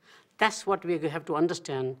 That's what we have to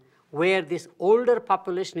understand, where this older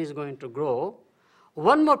population is going to grow.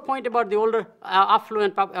 One more point about the older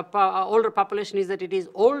older population is that it is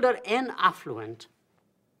older and affluent.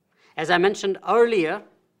 As I mentioned earlier,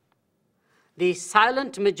 the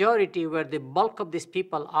silent majority, where the bulk of these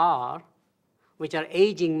people are, which are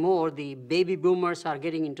aging more, the baby boomers are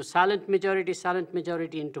getting into silent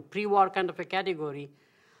majority into pre-war kind of a category.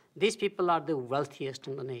 These people are the wealthiest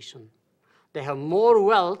in the nation. They have more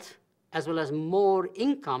wealth as well as more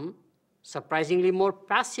income, surprisingly more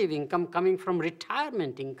passive income coming from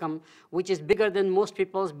retirement income, which is bigger than most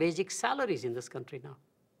people's basic salaries in this country now.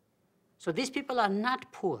 So these people are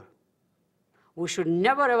not poor. We should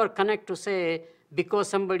never ever connect to say, because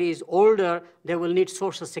somebody is older, they will need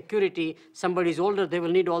Social Security. Somebody is older, they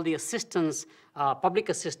will need all the assistance, public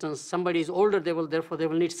assistance. Somebody is older, therefore they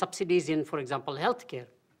will need subsidies in, for example, healthcare.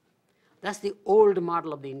 That's the old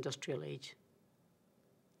model of the industrial age.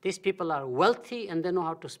 These people are wealthy and they know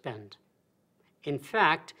how to spend. In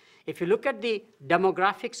fact, if you look at the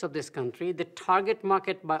demographics of this country, the target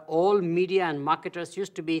market by all media and marketers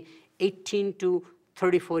used to be 18 to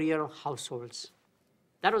 34-year-old households.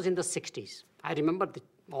 That was in the 60s. I remember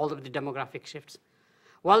all of the demographic shifts.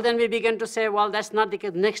 Well, then we began to say, well, that's not the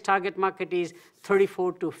case. Next target market is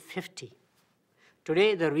 34 to 50.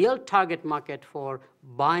 Today, the real target market for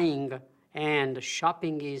buying and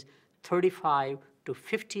shopping is 35 to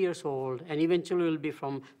 50 years old, and eventually will be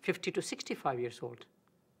from 50 to 65 years old.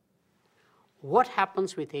 What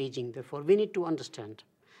happens with aging, therefore, we need to understand,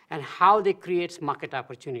 and how they create market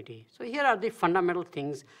opportunity. So here are the fundamental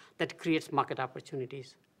things that creates market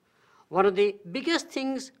opportunities. One of the biggest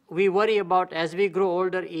things we worry about as we grow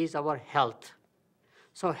older is our health.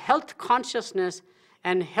 So health consciousness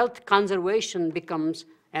and health conservation becomes,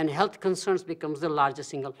 and health concerns becomes the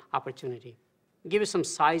largest single opportunity. I'll give you some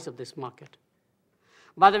size of this market.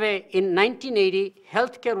 By the way, in 1980,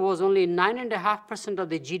 healthcare was only 9.5% of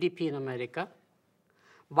the GDP in America.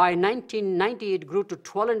 By 1990, it grew to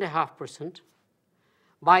 12.5%.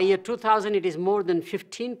 By year 2000, it is more than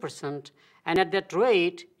 15%. And at that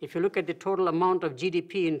rate, if you look at the total amount of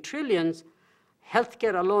GDP in trillions,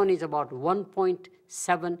 healthcare alone is about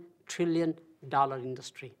 $1.7 trillion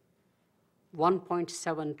industry.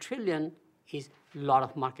 1.7 trillion is a lot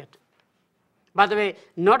of market. By the way,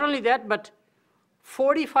 not only that, but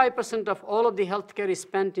 45% of all of the healthcare is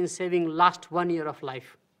spent in saving last 1 year of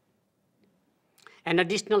life. An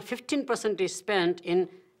additional 15% is spent in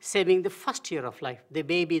saving the first year of life, the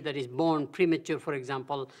baby that is born premature, for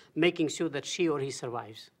example, making sure that she or he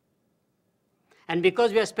survives. And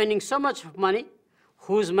because we are spending so much money,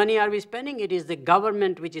 whose money are we spending? It is the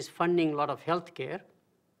government which is funding a lot of health care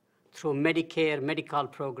through Medicare, medical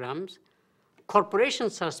programs.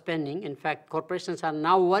 Corporations are spending. In fact, corporations are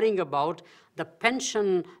now worrying about the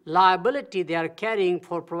pension liability they are carrying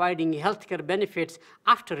for providing healthcare benefits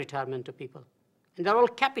after retirement to people. And they're all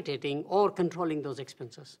capitating or controlling those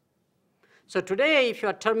expenses. So today, if you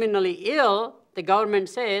are terminally ill, the government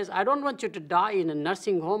says, I don't want you to die in a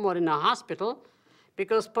nursing home or in a hospital,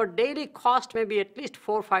 because per daily cost may be at least $4,000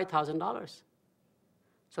 or $5,000.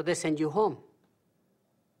 So they send you home.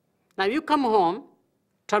 Now you come home,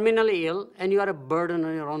 terminally ill, and you are a burden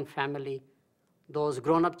on your own family. Those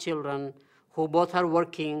grown-up children who both are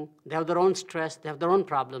working, they have their own stress, they have their own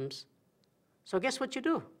problems. So guess what you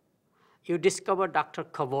do? You discover Dr.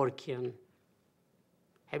 Kevorkian.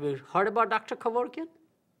 Have you heard about Dr. Kevorkian?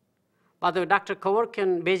 By the way, Dr.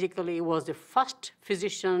 Kevorkian basically was the first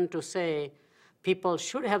physician to say people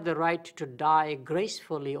should have the right to die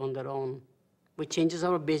gracefully on their own, which changes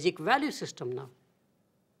our basic value system now.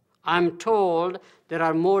 I'm told there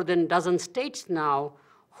are more than a dozen states now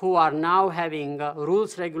who are now having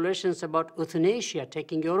rules, regulations about euthanasia,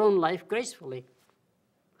 taking your own life gracefully.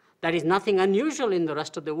 That is nothing unusual in the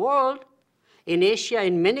rest of the world. In Asia,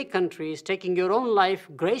 in many countries, taking your own life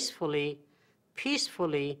gracefully,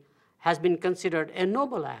 peacefully, has been considered a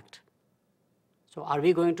noble act. So are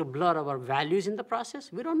we going to blur our values in the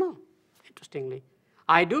process? We don't know, interestingly.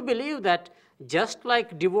 I do believe that just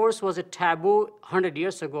like divorce was a taboo 100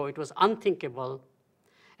 years ago, it was unthinkable,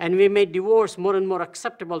 and we made divorce more and more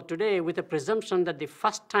acceptable today with the presumption that the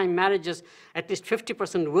first-time marriages, at least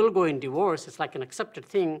 50% will go in divorce. It's like an accepted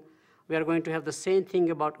thing. We are going to have the same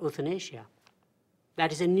thing about euthanasia.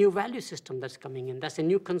 That is a new value system that's coming in. That's a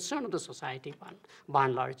new concern of the society, by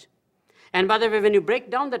and large. And by the way, when you break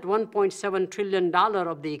down that $1.7 trillion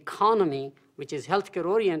of the economy, which is healthcare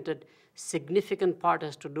oriented, significant part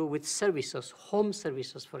has to do with services, home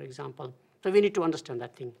services, for example. So we need to understand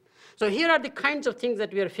that thing. So here are the kinds of things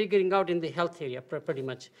that we are figuring out in the health area, pretty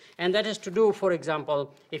much. And that has to do, for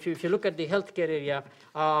example, if you look at the healthcare area,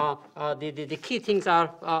 the key things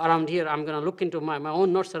are around here. I'm going to look into my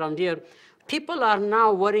own notes around here. People are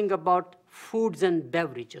now worrying about foods and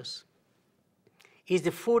beverages. Is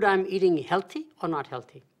the food I'm eating healthy or not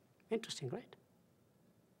healthy? Interesting, right?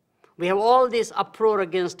 We have all this uproar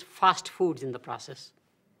against fast foods in the process.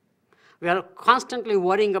 We are constantly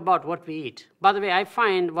worrying about what we eat. By the way, I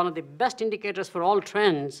find one of the best indicators for all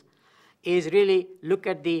trends is really look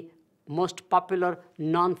at the most popular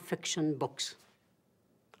nonfiction books.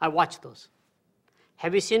 I watch those.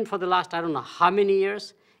 Have you seen for the last, I don't know how many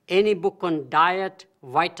years, any book on diet,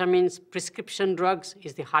 vitamins, prescription drugs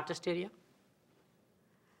is the hottest area?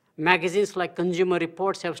 Magazines like Consumer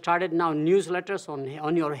Reports have started now newsletters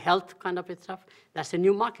on your health kind of stuff. That's a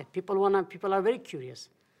new market. People are very curious.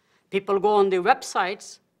 People go on the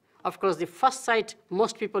websites. Of course, the first site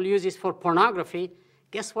most people use is for pornography.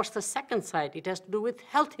 Guess what's the second site? It has to do with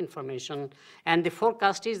health information. And the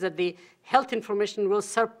forecast is that the health information will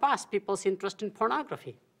surpass people's interest in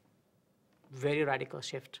pornography. Very radical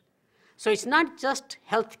shift. So it's not just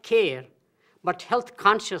health care, but health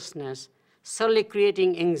consciousness, certainly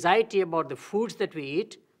creating anxiety about the foods that we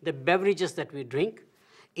eat, the beverages that we drink.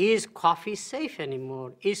 Is coffee safe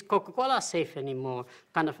anymore? Is Coca-Cola safe anymore?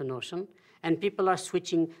 Kind of a notion. And people are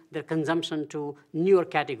switching their consumption to newer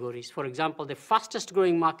categories. For example, the fastest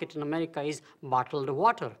growing market in America is bottled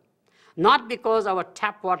water. Not because our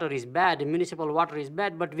tap water is bad, municipal water is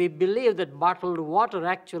bad, but we believe that bottled water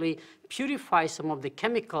actually purifies some of the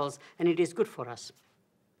chemicals, and it is good for us.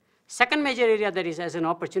 Second major area that is as an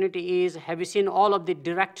opportunity is, have you seen all of the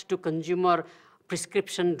direct-to-consumer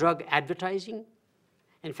prescription drug advertising?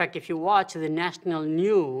 In fact, if you watch the national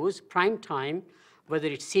news, prime time, whether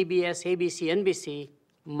it's CBS, ABC, NBC,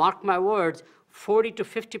 mark my words, 40 to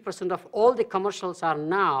 50% of all the commercials are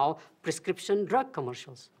now prescription drug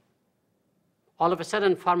commercials. All of a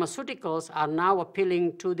sudden, pharmaceuticals are now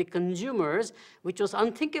appealing to the consumers, which was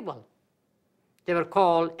unthinkable. They were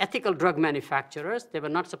called ethical drug manufacturers. They were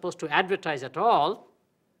not supposed to advertise at all.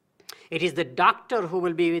 It is the doctor who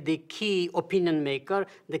will be the key opinion maker,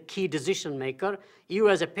 the key decision maker. You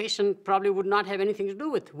as a patient probably would not have anything to do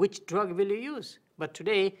with which drug will you use. But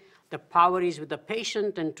today, the power is with the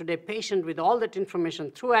patient, and today patient with all that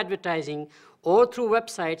information through advertising or through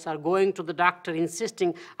websites are going to the doctor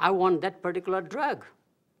insisting, I want that particular drug.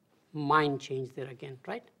 Mind change there again,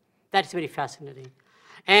 right? That's very fascinating.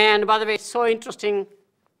 And by the way, it's so interesting.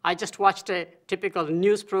 I just watched a typical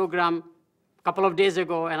news program a couple of days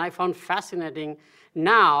ago, and I found fascinating.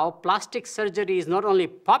 Now, plastic surgery is not only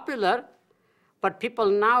popular, but people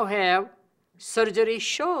now have surgery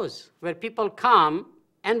shows where people come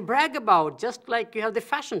and brag about, just like you have the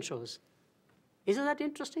fashion shows. Isn't that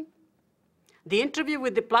interesting? The interview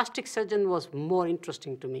with the plastic surgeon was more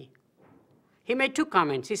interesting to me. He made two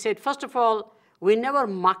comments. He said, first of all, we never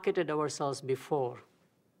marketed ourselves before.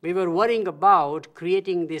 We were worrying about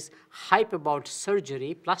creating this hype about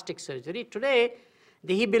surgery, plastic surgery. Today,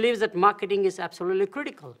 he believes that marketing is absolutely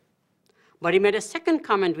critical. But he made a second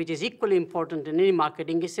comment, which is equally important in any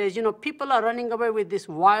marketing. He says, you know, people are running away with these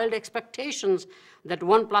wild expectations that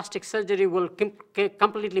one plastic surgery will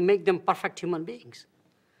completely make them perfect human beings.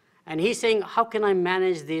 And he's saying, how can I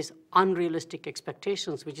manage these unrealistic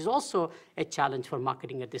expectations, which is also a challenge for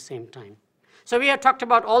marketing at the same time. So we have talked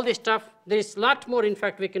about all this stuff. There is a lot more, in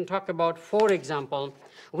fact, we can talk about. For example,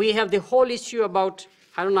 we have the whole issue about,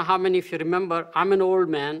 I don't know how many of you remember, I'm an old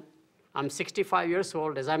man. I'm 65 years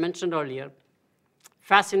old, as I mentioned earlier.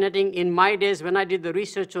 Fascinating, in my days when I did the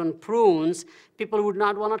research on prunes, people would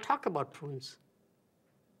not want to talk about prunes.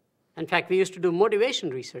 In fact, we used to do motivation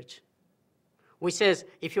research, which says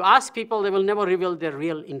if you ask people, they will never reveal their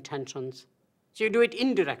real intentions. So you do it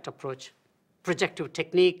indirect approach, projective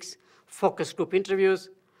techniques, focus group interviews,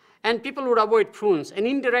 and people would avoid prunes. And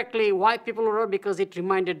indirectly, why people would avoid? Because it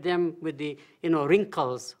reminded them with the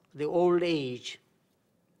wrinkles, the old age.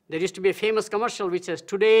 There used to be a famous commercial which says,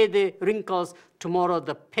 today the wrinkles, tomorrow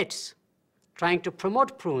the pits, trying to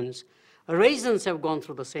promote prunes. Raisins have gone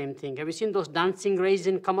through the same thing. Have you seen those dancing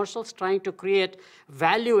raisin commercials trying to create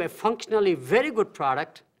value, a functionally very good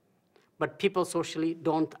product, but people socially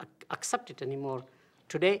don't accept it anymore?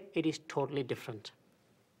 Today, it is totally different.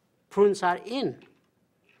 Prunes are in.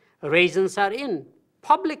 Raisins are in,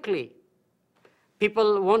 publicly.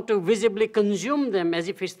 People want to visibly consume them as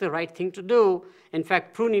if it's the right thing to do. In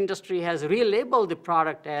fact, prune industry has relabeled the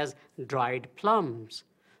product as dried plums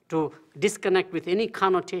to disconnect with any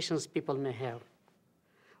connotations people may have.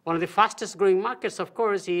 One of the fastest growing markets, of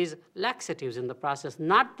course, is laxatives in the process,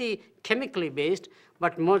 not the chemically based,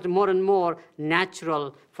 but more and more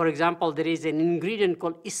natural. For example, there is an ingredient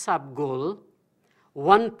called isabgol.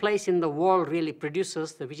 One place in the world really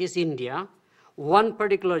produces, which is India. One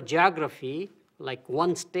particular geography, like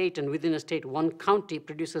one state, and within a state, one county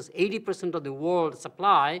produces 80% of the world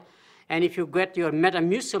supply. And if you get your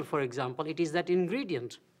Metamucil, for example, it is that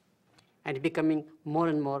ingredient. And it's becoming more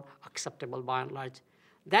and more acceptable by and large.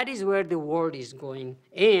 That is where the world is going.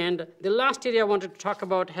 And the last area I wanted to talk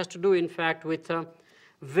about has to do, in fact, with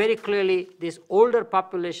very clearly this older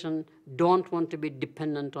population don't want to be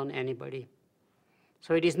dependent on anybody.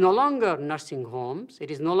 So it is no longer nursing homes. It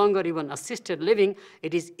is no longer even assisted living.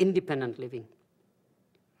 It is independent living.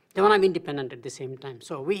 They want to be independent at the same time.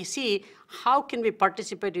 So we see how can we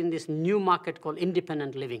participate in this new market called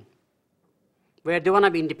independent living, where they want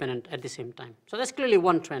to be independent at the same time. So that's clearly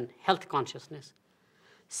one trend, health consciousness.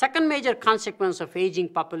 Second major consequence of aging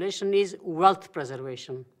population is wealth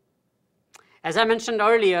preservation. As I mentioned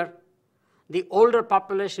earlier, the older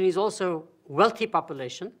population is also wealthy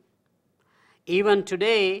population. Even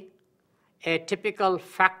today, a typical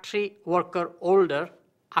factory worker older,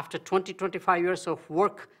 after 20, 25 years of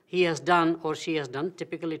work he has done or she has done,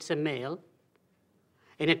 typically it's a male,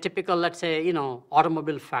 in a typical, let's say,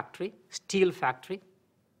 automobile factory, steel factory,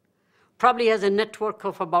 probably has a net worth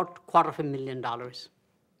of about $250,000.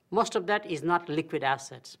 Most of that is not liquid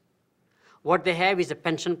assets. What they have is a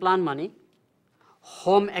pension plan money,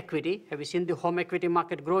 home equity. Have you seen the home equity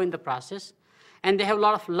market grow in the process? And they have a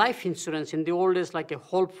lot of life insurance in the old days, like a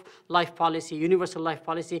whole life policy, universal life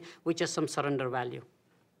policy, which has some surrender value.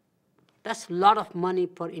 That's a lot of money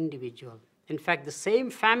per individual. In fact, the same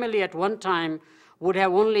family at one time would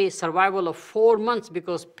have only survival of 4 months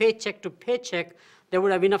because paycheck to paycheck, they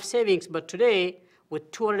would have enough savings. But today,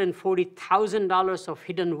 with $240,000 of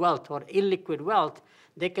hidden wealth or illiquid wealth,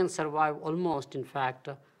 they can survive almost, in fact,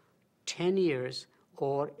 10 years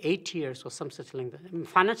or 8 years or some such thing.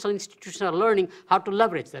 Financial institutions are learning how to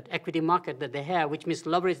leverage that equity market that they have, which means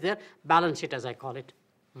leverage their balance sheet, as I call it.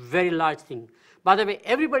 Very large thing. By the way,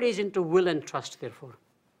 everybody is into will and trust, therefore.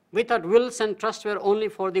 We thought wills and trusts were only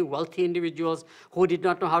for the wealthy individuals who did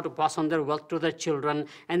not know how to pass on their wealth to their children,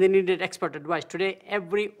 and they needed expert advice. Today,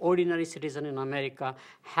 every ordinary citizen in America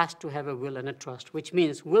has to have a will and a trust, which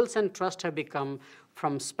means wills and trusts have become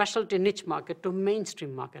from specialty niche market to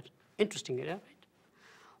mainstream market. Interesting area, right?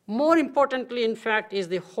 More importantly, in fact, is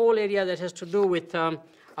the whole area that has to do with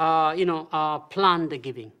planned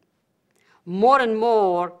giving. More and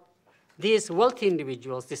more, these wealthy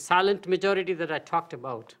individuals, the silent majority that I talked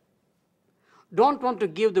about, don't want to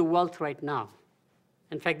give the wealth right now.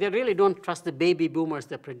 In fact, they really don't trust the baby boomers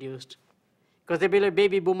they produced, because they believe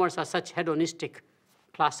baby boomers are such hedonistic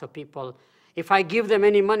class of people. If I give them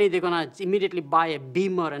any money, they're going to immediately buy a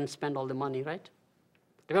Beamer and spend all the money, right?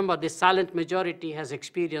 Remember, the silent majority has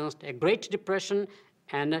experienced a Great Depression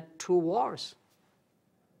and 2 wars,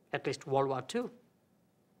 at least World War II.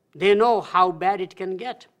 They know how bad it can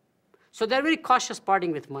get. So they're very cautious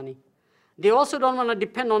parting with money. They also don't want to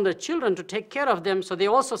depend on their children to take care of them, so they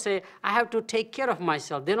also say, I have to take care of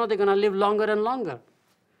myself. They know they're going to live longer and longer.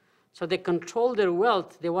 So they control their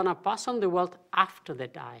wealth. They want to pass on the wealth after they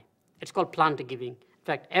die. It's called planned giving. In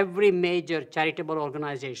fact, every major charitable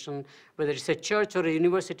organization, whether it's a church or a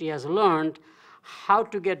university, has learned how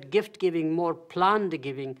to get gift giving more planned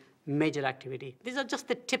giving major activity. These are just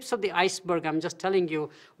the tips of the iceberg. I'm just telling you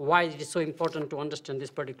why it is so important to understand this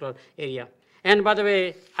particular area. And by the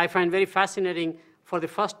way, I find very fascinating, for the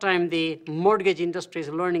first time, the mortgage industry is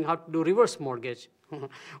learning how to do reverse mortgage,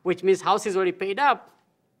 which means house is already paid up.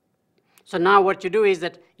 So now what you do is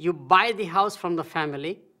that you buy the house from the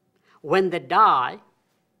family. When they die,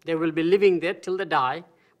 they will be living there till they die,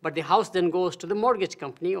 but the house then goes to the mortgage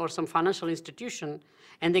company or some financial institution,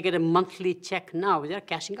 and they get a monthly check now. They're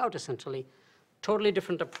cashing out, essentially. Totally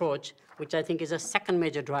different approach, which I think is a second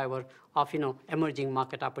major driver of emerging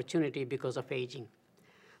market opportunity because of aging.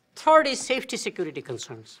 Third is safety security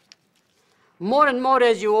concerns. More and more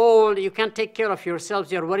as you old, you can't take care of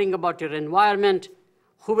yourselves. You're worrying about your environment.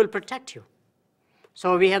 Who will protect you?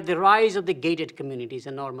 So we have the rise of the gated communities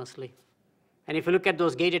enormously. And if you look at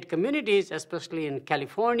those gated communities, especially in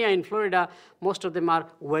California, in Florida, most of them are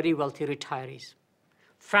very wealthy retirees.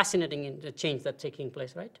 Fascinating in the change that's taking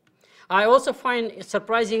place, right? I also find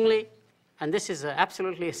surprisingly, and this is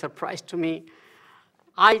absolutely a surprise to me,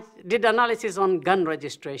 I did analysis on gun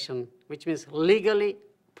registration, which means legally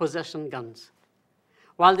possession guns.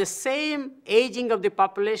 While the same aging of the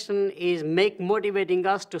population is motivating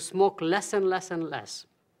us to smoke less and less and less.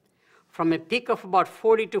 From a peak of about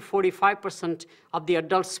 40 to 45% of the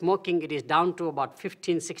adult smoking, it is down to about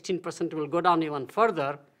 15, 16%. It will go down even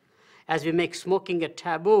further. As we make smoking a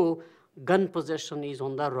taboo, gun possession is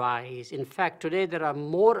on the rise. In fact, today there are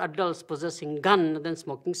more adults possessing guns than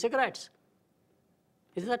smoking cigarettes.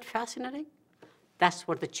 Isn't that fascinating? That's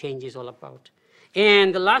what the change is all about.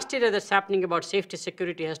 And the last area that's happening about safety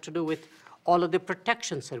security has to do with all of the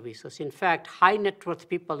protection services. In fact, high net worth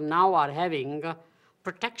people now are having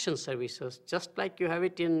protection services, just like you have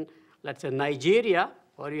it in, let's say, Nigeria,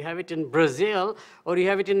 or you have it in Brazil, or you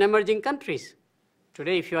have it in emerging countries.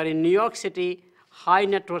 Today, if you are in New York City, high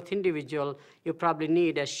net worth individual, you probably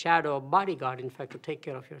need a shadow bodyguard, in fact, to take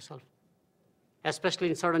care of yourself. Especially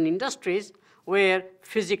in certain industries where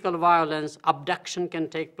physical violence, abduction can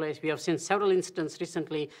take place. We have seen several incidents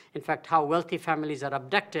recently, in fact, how wealthy families are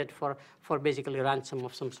abducted for basically ransom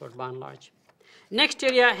of some sort, by and large. Next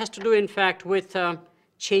area has to do, in fact, with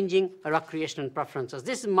changing recreational preferences.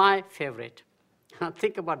 This is my favorite.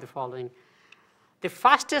 Think about the following. The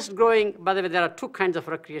fastest growing, by the way, there are 2 kinds of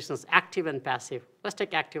recreations, active and passive. Let's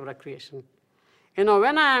take active recreation.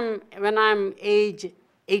 When I'm age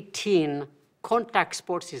 18, contact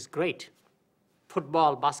sports is great.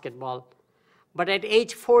 Football, basketball. But at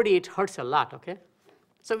age 40, it hurts a lot, okay?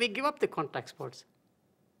 So we give up the contact sports.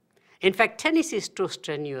 In fact, tennis is too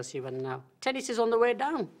strenuous even now. Tennis is on the way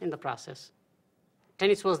down in the process.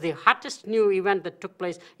 Tennis was the hottest new event that took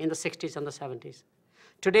place in the 60s and the 70s.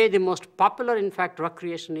 Today, the most popular, in fact,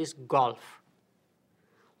 recreation is golf.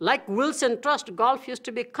 Like Wilson Trust, golf used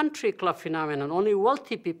to be a country club phenomenon. Only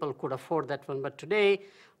wealthy people could afford that one. But today,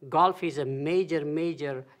 golf is a major,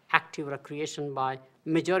 major active recreation by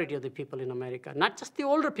majority of the people in America. Not just the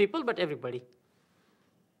older people, but everybody.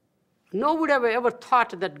 No one would have ever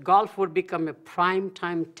thought that golf would become a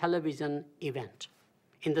prime-time television event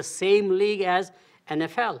in the same league as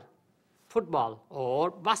NFL, football,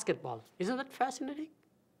 or basketball. Isn't that fascinating?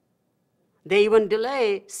 They even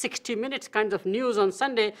delay 60 minutes kind of news on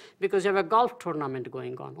Sunday because you have a golf tournament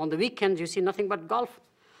going on. On the weekends, you see nothing but golf.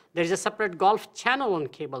 There is a separate golf channel on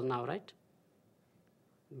cable now, right?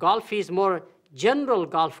 Golf is more general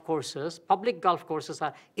golf courses. Public golf courses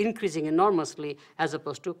are increasing enormously as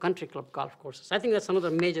opposed to country club golf courses. I think that's another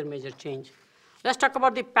major, major change. Let's talk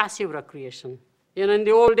about the passive recreation. In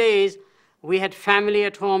the old days, we had family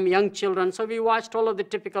at home, young children, so we watched all of the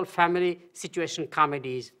typical family situation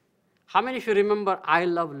comedies. How many of you remember I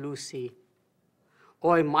Love Lucy?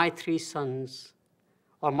 Or My 3 Sons?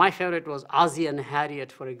 Or my favorite was Ozzie and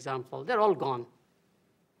Harriet, for example. They're all gone.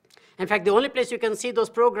 In fact, the only place you can see those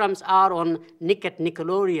programs are on Nick at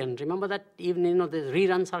Nickelodeon. Remember that? Even the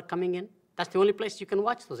reruns are coming in. That's the only place you can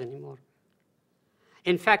watch those anymore.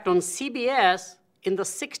 In fact, on CBS in the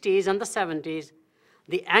 60s and the 70s,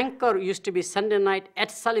 the anchor used to be Sunday night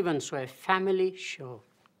Ed Sullivan Show, a family show.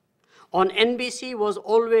 On NBC was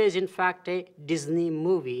always, in fact, a Disney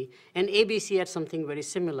movie, and ABC had something very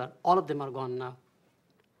similar. All of them are gone now.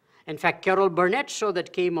 In fact, Carol Burnett's show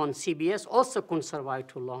that came on CBS also couldn't survive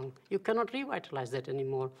too long. You cannot revitalize that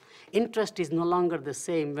anymore. Interest is no longer the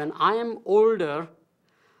same. When I am older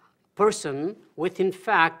person with, in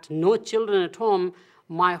fact, no children at home,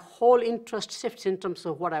 my whole interest shifts in terms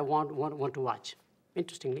of what I want to watch.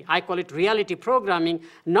 Interestingly, I call it reality programming,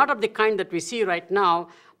 not of the kind that we see right now,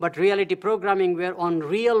 but reality programming where on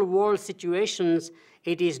real-world situations,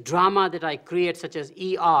 it is drama that I create, such as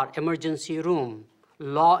ER, emergency room,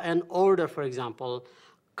 Law and Order, for example,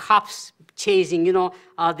 cops chasing,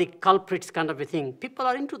 the culprits kind of a thing. People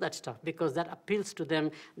are into that stuff because that appeals to them.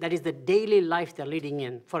 That is the daily life they're leading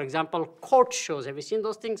in. For example, court shows. Have you seen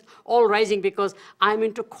those things? All rising because I'm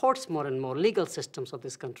into courts more and more, legal systems of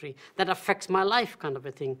this country. That affects my life kind of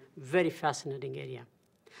a thing. Very fascinating area.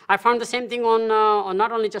 I found the same thing on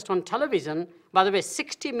not only just on television. By the way,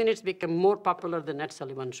 60 Minutes became more popular than Ed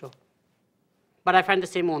Sullivan Show. But I find the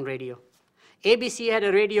same on radio. ABC had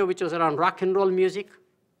a radio which was around rock and roll music.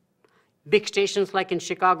 Big stations like in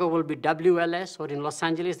Chicago will be WLS, or in Los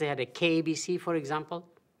Angeles they had a KABC, for example.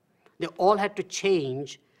 They all had to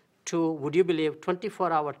change to, would you believe,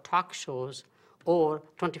 24-hour talk shows or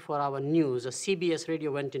 24-hour news. A CBS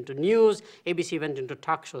radio went into news, ABC went into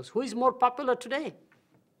talk shows. Who is more popular today?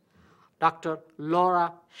 Dr.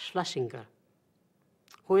 Laura Schlesinger,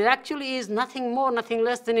 who actually is nothing more, nothing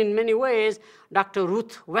less than in many ways, Dr.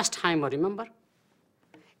 Ruth Westheimer, remember?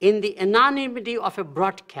 In the anonymity of a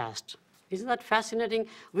broadcast. Isn't that fascinating?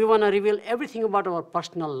 We want to reveal everything about our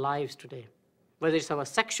personal lives today, whether it's our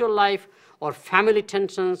sexual life or family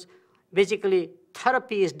tensions. Basically,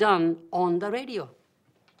 therapy is done on the radio.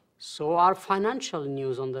 So are financial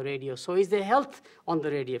news on the radio. So is the health on the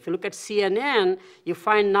radio. If you look at CNN, you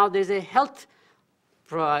find now there's a health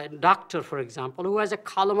doctor, for example, who has a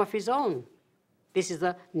column of his own. This is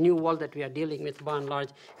the new world that we are dealing with, by and large,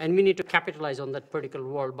 and we need to capitalize on that particular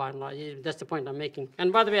world, by and large. That's the point I'm making.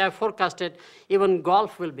 And by the way, I forecasted even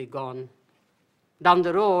golf will be gone. Down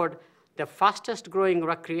the road, the fastest growing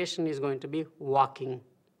recreation is going to be walking.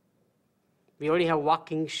 We already have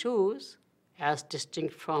walking shoes, as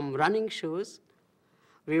distinct from running shoes.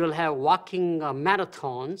 We will have walking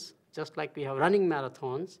marathons, just like we have running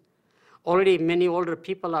marathons. Already many older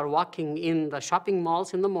people are walking in the shopping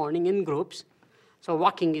malls in the morning in groups. So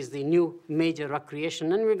walking is the new major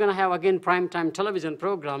recreation. And we're going to have, again, primetime television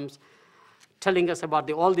programs telling us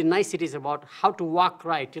about all the niceties about how to walk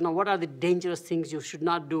right. What are the dangerous things you should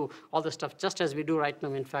not do, all the stuff, just as we do right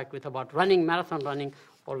now, in fact, with about running, marathon running,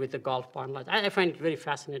 or with the golf, by and large. I find it very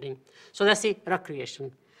fascinating. So that's the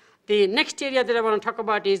recreation. The next area that I want to talk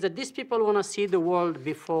about is that these people want to see the world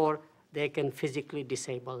before they can physically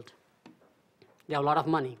disabled. They have a lot of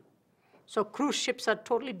money. So cruise ships are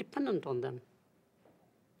totally dependent on them.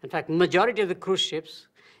 In fact, majority of the cruise ships,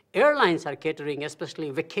 airlines are catering, especially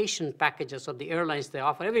vacation packages of the airlines they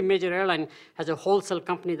offer. Every major airline has a wholesale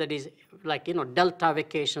company that is like, Delta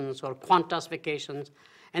Vacations or Qantas Vacations,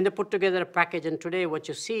 and they put together a package. And today what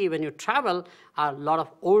you see when you travel are a lot of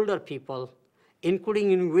older people, including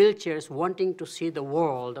in wheelchairs, wanting to see the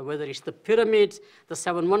world, whether it's the pyramids, the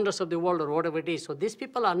 7 wonders of the world, or whatever it is. So these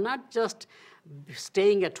people are not just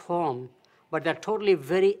staying at home, but they're totally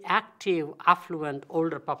very active, affluent,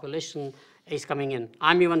 older population is coming in.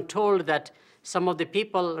 I'm even told that some of the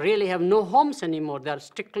people really have no homes anymore. They're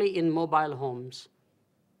strictly in mobile homes.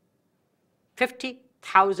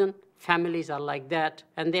 50,000 families are like that,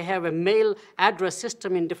 and they have a mail address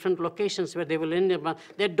system in different locations where they will end up.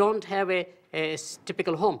 They don't have a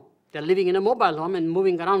typical home. They're living in a mobile home and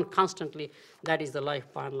moving around constantly. That is the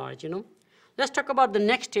life, by and large, Let's talk about the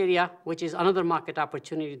next area, which is another market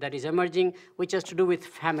opportunity that is emerging, which has to do with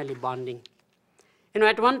family bonding.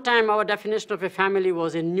 At one time, our definition of a family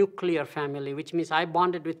was a nuclear family, which means I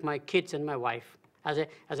bonded with my kids and my wife as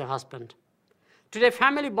a husband. Today,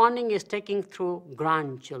 family bonding is taking through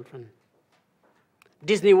grandchildren.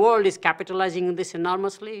 Disney World is capitalizing on this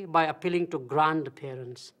enormously by appealing to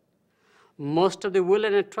grandparents. Most of the will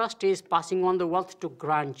and trust is passing on the wealth to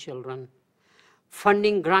grandchildren,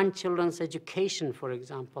 funding grandchildren's education, for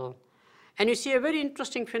example. And you see a very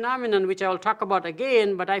interesting phenomenon, which I will talk about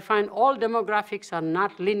again, but I find all demographics are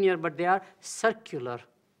not linear, but they are circular,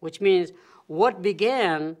 which means what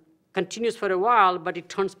began continues for a while, but it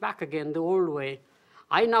turns back again the old way.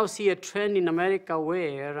 I now see a trend in America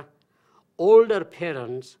where older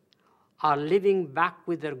parents are living back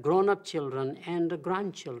with their grown-up children and the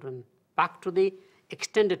grandchildren, back to the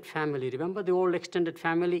extended family. Remember the old extended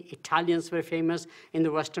family? Italians were famous in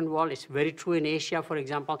the Western world. It's very true in Asia, for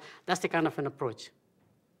example. That's the kind of an approach.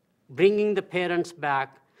 Bringing the parents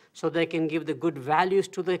back so they can give the good values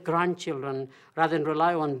to the grandchildren rather than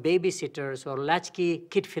rely on babysitters or latchkey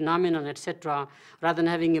kid phenomenon, etc., rather than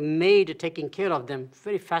having a maid taking care of them.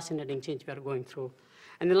 Very fascinating change we are going through.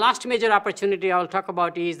 And the last major opportunity I will talk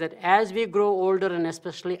about is that as we grow older and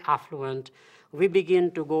especially affluent, we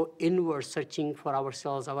begin to go inward searching for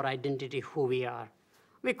ourselves, our identity, who we are.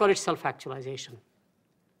 We call it self-actualization.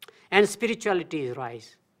 And spirituality is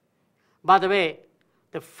rise. By the way,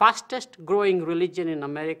 the fastest growing religion in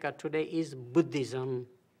America today is Buddhism.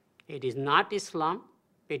 It is not Islam.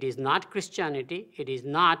 It is not Christianity. It is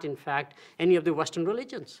not, in fact, any of the Western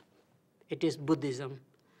religions. It is Buddhism.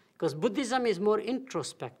 Because Buddhism is more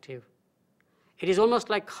introspective. It is almost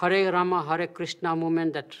like Hare Rama, Hare Krishna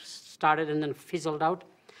movement that started and then fizzled out.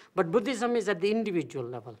 But Buddhism is at the individual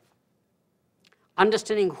level.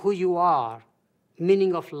 Understanding who you are,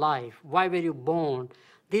 meaning of life, why were you born.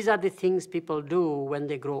 These are the things people do when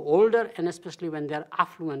they grow older, and especially when they're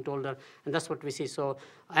affluent older, and that's what we see. So,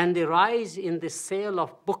 and the rise in the sale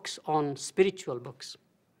of books on spiritual books.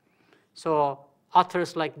 So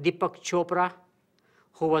authors like Deepak Chopra,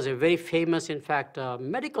 who was a very famous, in fact,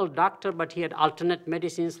 medical doctor, but he had alternate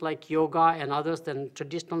medicines like yoga and others than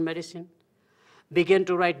traditional medicine, began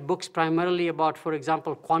to write books primarily about, for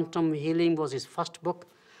example, quantum healing was his first book.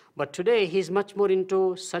 But today he's much more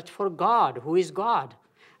into search for God, who is God.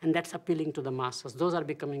 And that's appealing to the masses. Those are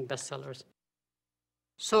becoming bestsellers.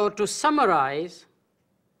 So to summarize,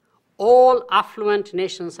 all affluent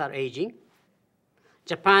nations are aging.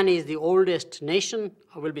 Japan is the oldest nation,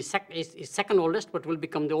 will be is second oldest, but will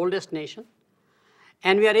become the oldest nation.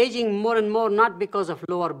 And we are aging more and more, not because of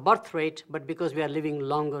lower birth rate, but because we are living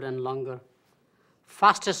longer and longer.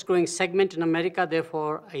 Fastest growing segment in America,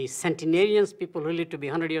 therefore, is centenarians, people really to be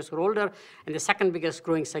 100 years or older, and the second biggest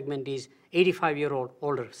growing segment is 85-year-old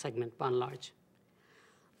older segment, by and large.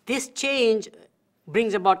 This change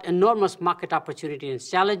brings about enormous market opportunity and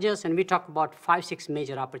challenges, and we talk about 5-6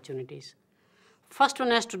 major opportunities. First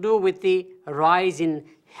one has to do with the rise in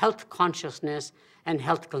health consciousness and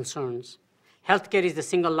health concerns. Healthcare is the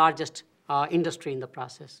single largest industry in the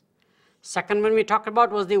process. Second one we talked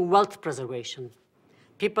about was the wealth preservation.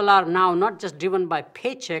 People are now not just driven by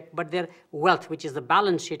paycheck, but their wealth, which is the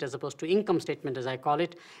balance sheet as opposed to income statement, as I call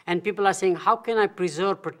it. And people are saying, how can I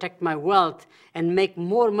preserve, protect my wealth, and make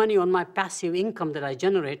more money on my passive income that I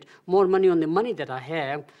generate, more money on the money that I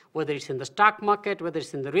have, whether it's in the stock market, whether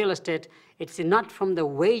it's in the real estate. It's not from the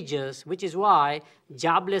wages, which is why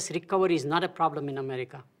jobless recovery is not a problem in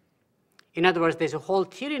America. In other words, there's a whole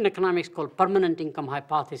theory in economics called permanent income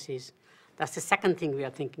hypothesis. That's the second thing we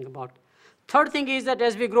are thinking about. Third thing is that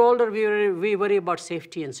as we grow older, we worry about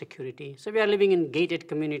safety and security. So we are living in gated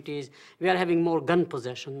communities. We are having more gun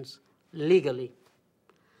possessions legally.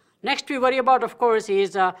 Next we worry about, of course,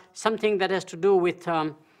 is something that has to do with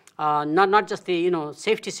not just the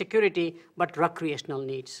safety, security, but recreational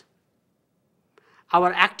needs.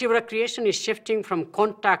 Our active recreation is shifting from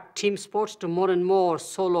contact team sports to more and more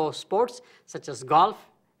solo sports, such as golf.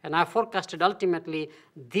 And I forecasted ultimately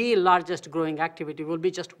the largest growing activity will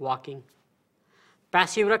be just walking.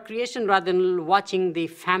 Passive recreation, rather than watching the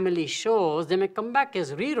family shows, they may come back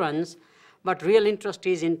as reruns, but real interest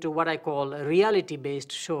is into what I call reality-based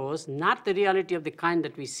shows, not the reality of the kind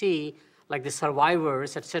that we see, like the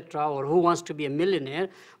Survivors, etc., or Who Wants to Be a Millionaire,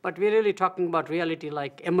 but we're really talking about reality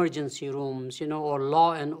like Emergency Rooms, or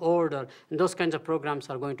Law and Order, and those kinds of programs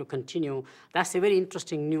are going to continue. That's a very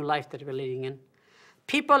interesting new life that we're living in.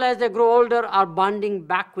 People, as they grow older, are bonding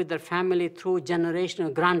back with their family through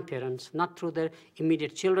generational grandparents, not through their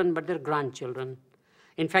immediate children, but their grandchildren.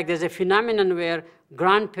 In fact, there's a phenomenon where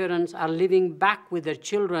grandparents are living back with their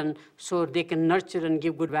children so they can nurture and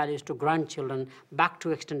give good values to grandchildren, back to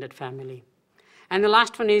extended family. And the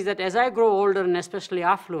last one is that as I grow older and especially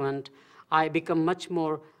affluent, I become much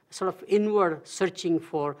more sort of inward searching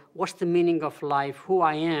for what's the meaning of life, who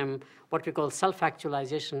I am, what we call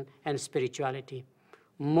self-actualization and spirituality.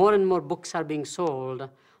 More and more books are being sold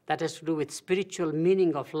that has to do with spiritual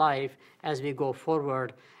meaning of life as we go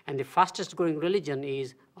forward. And the fastest growing religion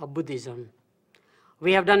is Buddhism.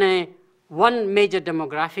 We have done one major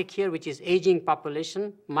demographic here, which is aging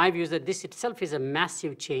population. My view is that this itself is a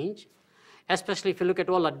massive change, especially if you look at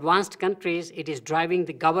all advanced countries. It is driving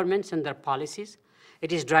the governments and their policies.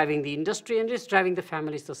 It is driving the industry, and it is driving the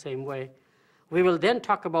families the same way. We will then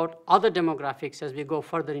talk about other demographics as we go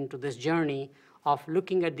further into this journey of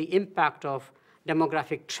looking at the impact of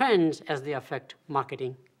demographic trends as they affect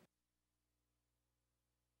marketing.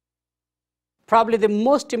 Probably the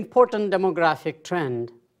most important demographic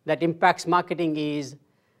trend that impacts marketing is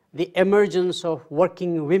the emergence of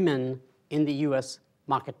working women in the US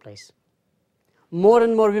marketplace. More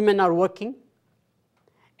and more women are working,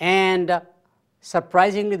 and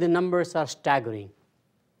surprisingly, the numbers are staggering.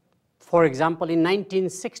 For example, in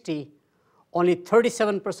 1960, only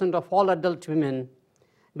 37% of all adult women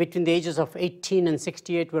between the ages of 18 and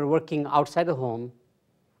 68 were working outside the home.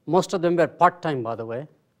 Most of them were part-time, by the way.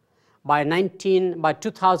 By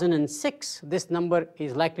 2006, this number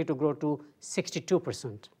is likely to grow to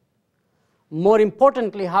 62%. More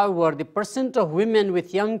importantly, however, the percent of women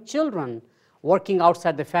with young children working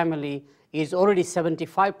outside the family is already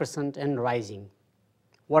 75% and rising.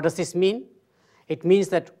 What does this mean? It means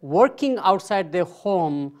that working outside the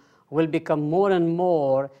home will become more and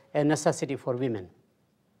more a necessity for women.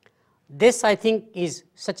 This, I think, is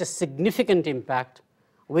such a significant impact.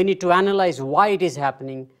 We need to analyze why it is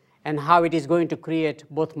happening and how it is going to create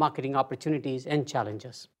both marketing opportunities and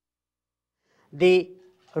challenges. The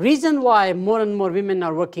reason why more and more women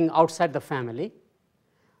are working outside the family,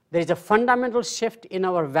 there is a fundamental shift in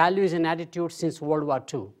our values and attitudes since World War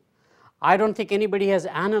II. I don't think anybody has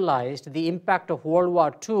analyzed the impact of World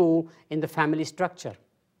War II in the family structure.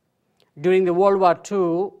 During the World War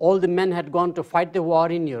II, all the men had gone to fight the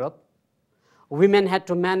war in Europe. Women had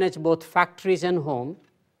to manage both factories and home.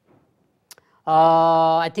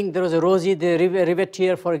 I think there was a Rosie the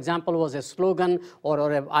Riveteer, for example, was a slogan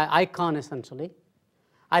or an icon, essentially.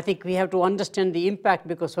 I think we have to understand the impact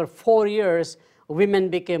because for 4 years, women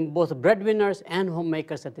became both breadwinners and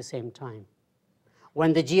homemakers at the same time.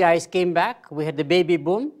 When the GIs came back, we had the baby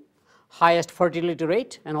boom, highest fertility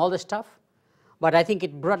rate, and all the stuff. But I think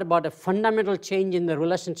it brought about a fundamental change in the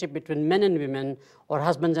relationship between men and women, or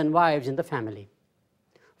husbands and wives in the family.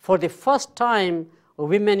 For the first time,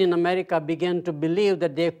 women in America began to believe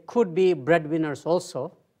that they could be breadwinners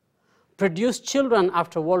also, produce children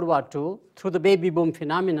after World War II through the baby boom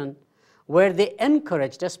phenomenon, where they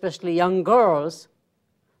encouraged, especially young girls,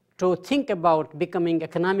 to think about becoming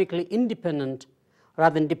economically independent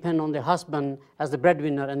rather than depend on their husband as the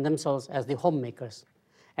breadwinner and themselves as the homemakers.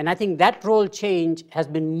 And I think that role change has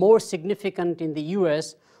been more significant in the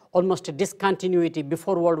US, almost a discontinuity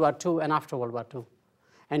before World War II and after World War II.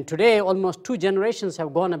 And today, almost 2 generations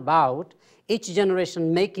have gone about, each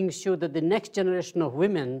generation making sure that the next generation of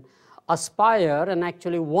women aspire and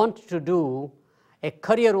actually want to do a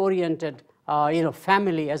career-oriented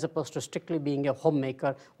family as opposed to strictly being a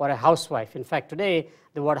homemaker or a housewife. In fact, today,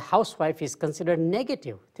 the word housewife is considered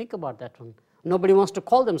negative. Think about that one. Nobody wants to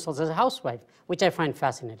call themselves as a housewife, which I find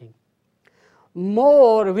fascinating.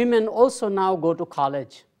 More women also now go to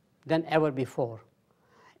college than ever before.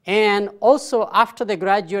 And also, after they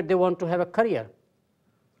graduate, they want to have a career.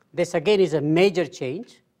 This, again, is a major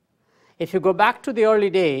change. If you go back to the early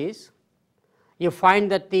days, you find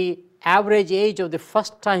that the average age of the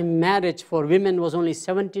first-time marriage for women was only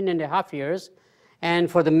 17.5 years, and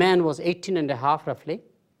for the man was 18.5, roughly.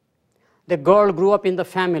 The girl grew up in the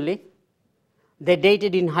family. They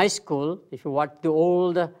dated in high school. If you watch the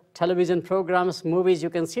old television programs, movies, you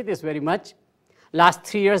can see this very much. Last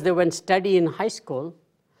 3 years, they went study in high school.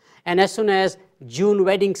 And as soon as June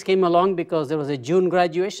weddings came along, because there was a June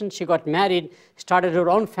graduation, she got married, started her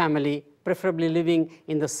own family, preferably living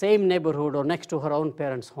in the same neighborhood or next to her own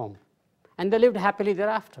parents' home. And they lived happily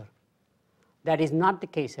thereafter. That is not the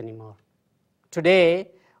case anymore.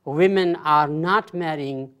 Today, women are not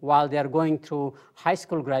marrying while they are going through high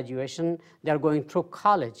school graduation. They are going through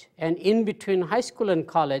college. And in between high school and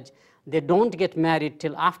college, they don't get married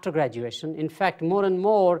till after graduation. In fact, more and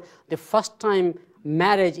more, the first-time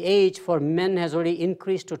marriage age for men has already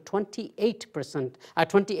increased to 28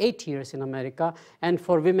 years in America, and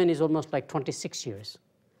for women is almost like 26 years,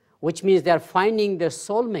 which means they are finding their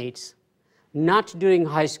soulmates not during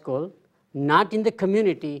high school, not in the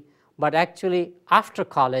community, but actually after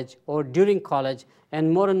college or during college,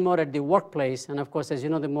 and more at the workplace. And of course, as you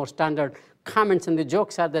know, the more standard comments and the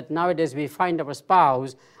jokes are that nowadays we find our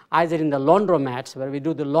spouse either in the laundromats where we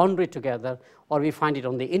do the laundry together, or we find it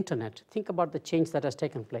on the internet. Think about the change that has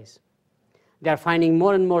taken place. They are finding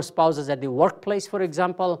more and more spouses at the workplace, for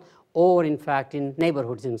example, or in fact in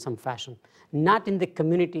neighborhoods in some fashion, not in the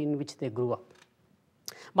community in which they grew up.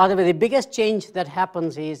 By the way, the biggest change that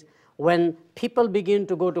happens is when people begin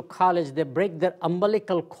to go to college, they break their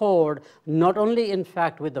umbilical cord, not only in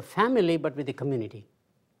fact with the family, but with the community.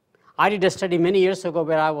 I did a study many years ago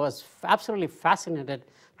where I was absolutely fascinated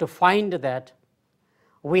to find that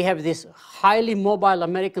we have this highly mobile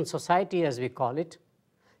American society, as we call it.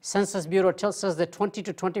 Census Bureau tells us that 20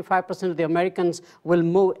 to 25% of the Americans will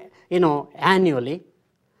move, annually.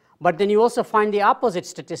 But then you also find the opposite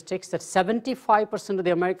statistics, that 75% of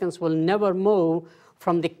the Americans will never move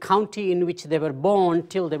from the county in which they were born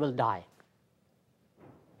till they will die.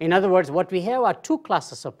 In other words, what we have are two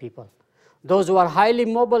classes of people, those who are highly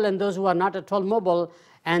mobile and those who are not at all mobile,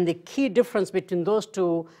 and the key difference between those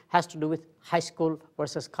two has to do with high school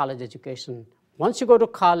versus college education. Once you go to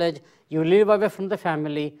college, you live away from the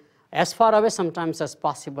family, as far away sometimes as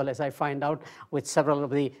possible, as I find out with several of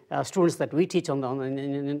the students that we teach in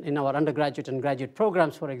our undergraduate and graduate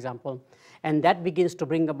programs, for example. And that begins to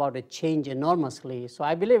bring about a change enormously. So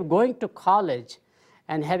I believe going to college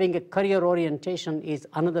and having a career orientation is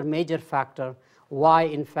another major factor why,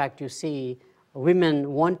 in fact, you see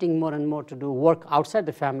women wanting more and more to do work outside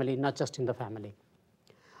the family, not just in the family.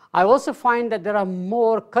 I also find that there are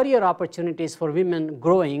more career opportunities for women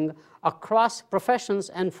growing across professions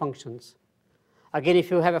and functions. Again,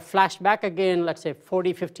 if you have a flashback again, let's say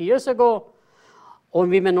 40, 50 years ago, when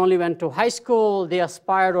women only went to high school, they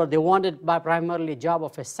aspired or they wanted by primarily a job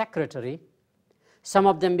of a secretary. Some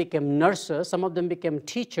of them became nurses, some of them became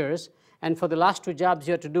teachers, and for the last two jobs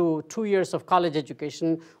you had to do 2 years of college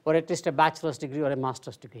education or at least a bachelor's degree or a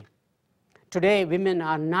master's degree. Today, women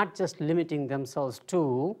are not just limiting themselves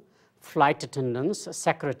to flight attendants,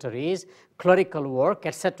 secretaries, clerical work,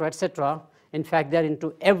 etc., etc. In fact, they're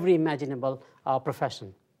into every imaginable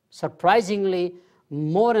profession. Surprisingly,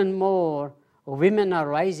 more and more women are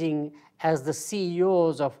rising as the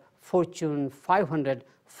CEOs of Fortune 500,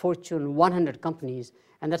 Fortune 100 companies,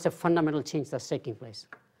 and that's a fundamental change that's taking place.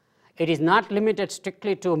 It is not limited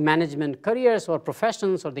strictly to management careers or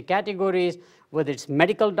professions or the categories, whether it's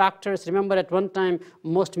medical doctors. Remember, at one time,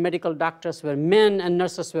 most medical doctors were men and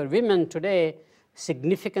nurses were women. Today,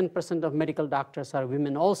 significant percent of medical doctors are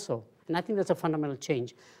women also. And I think that's a fundamental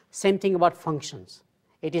change. Same thing about functions.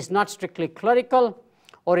 It is not strictly clerical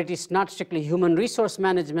or it is not strictly human resource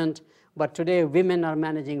management, but today women are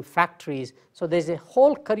managing factories. So there's a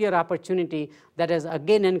whole career opportunity that has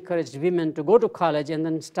again encouraged women to go to college and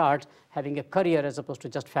then start having a career as opposed to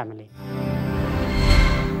just family.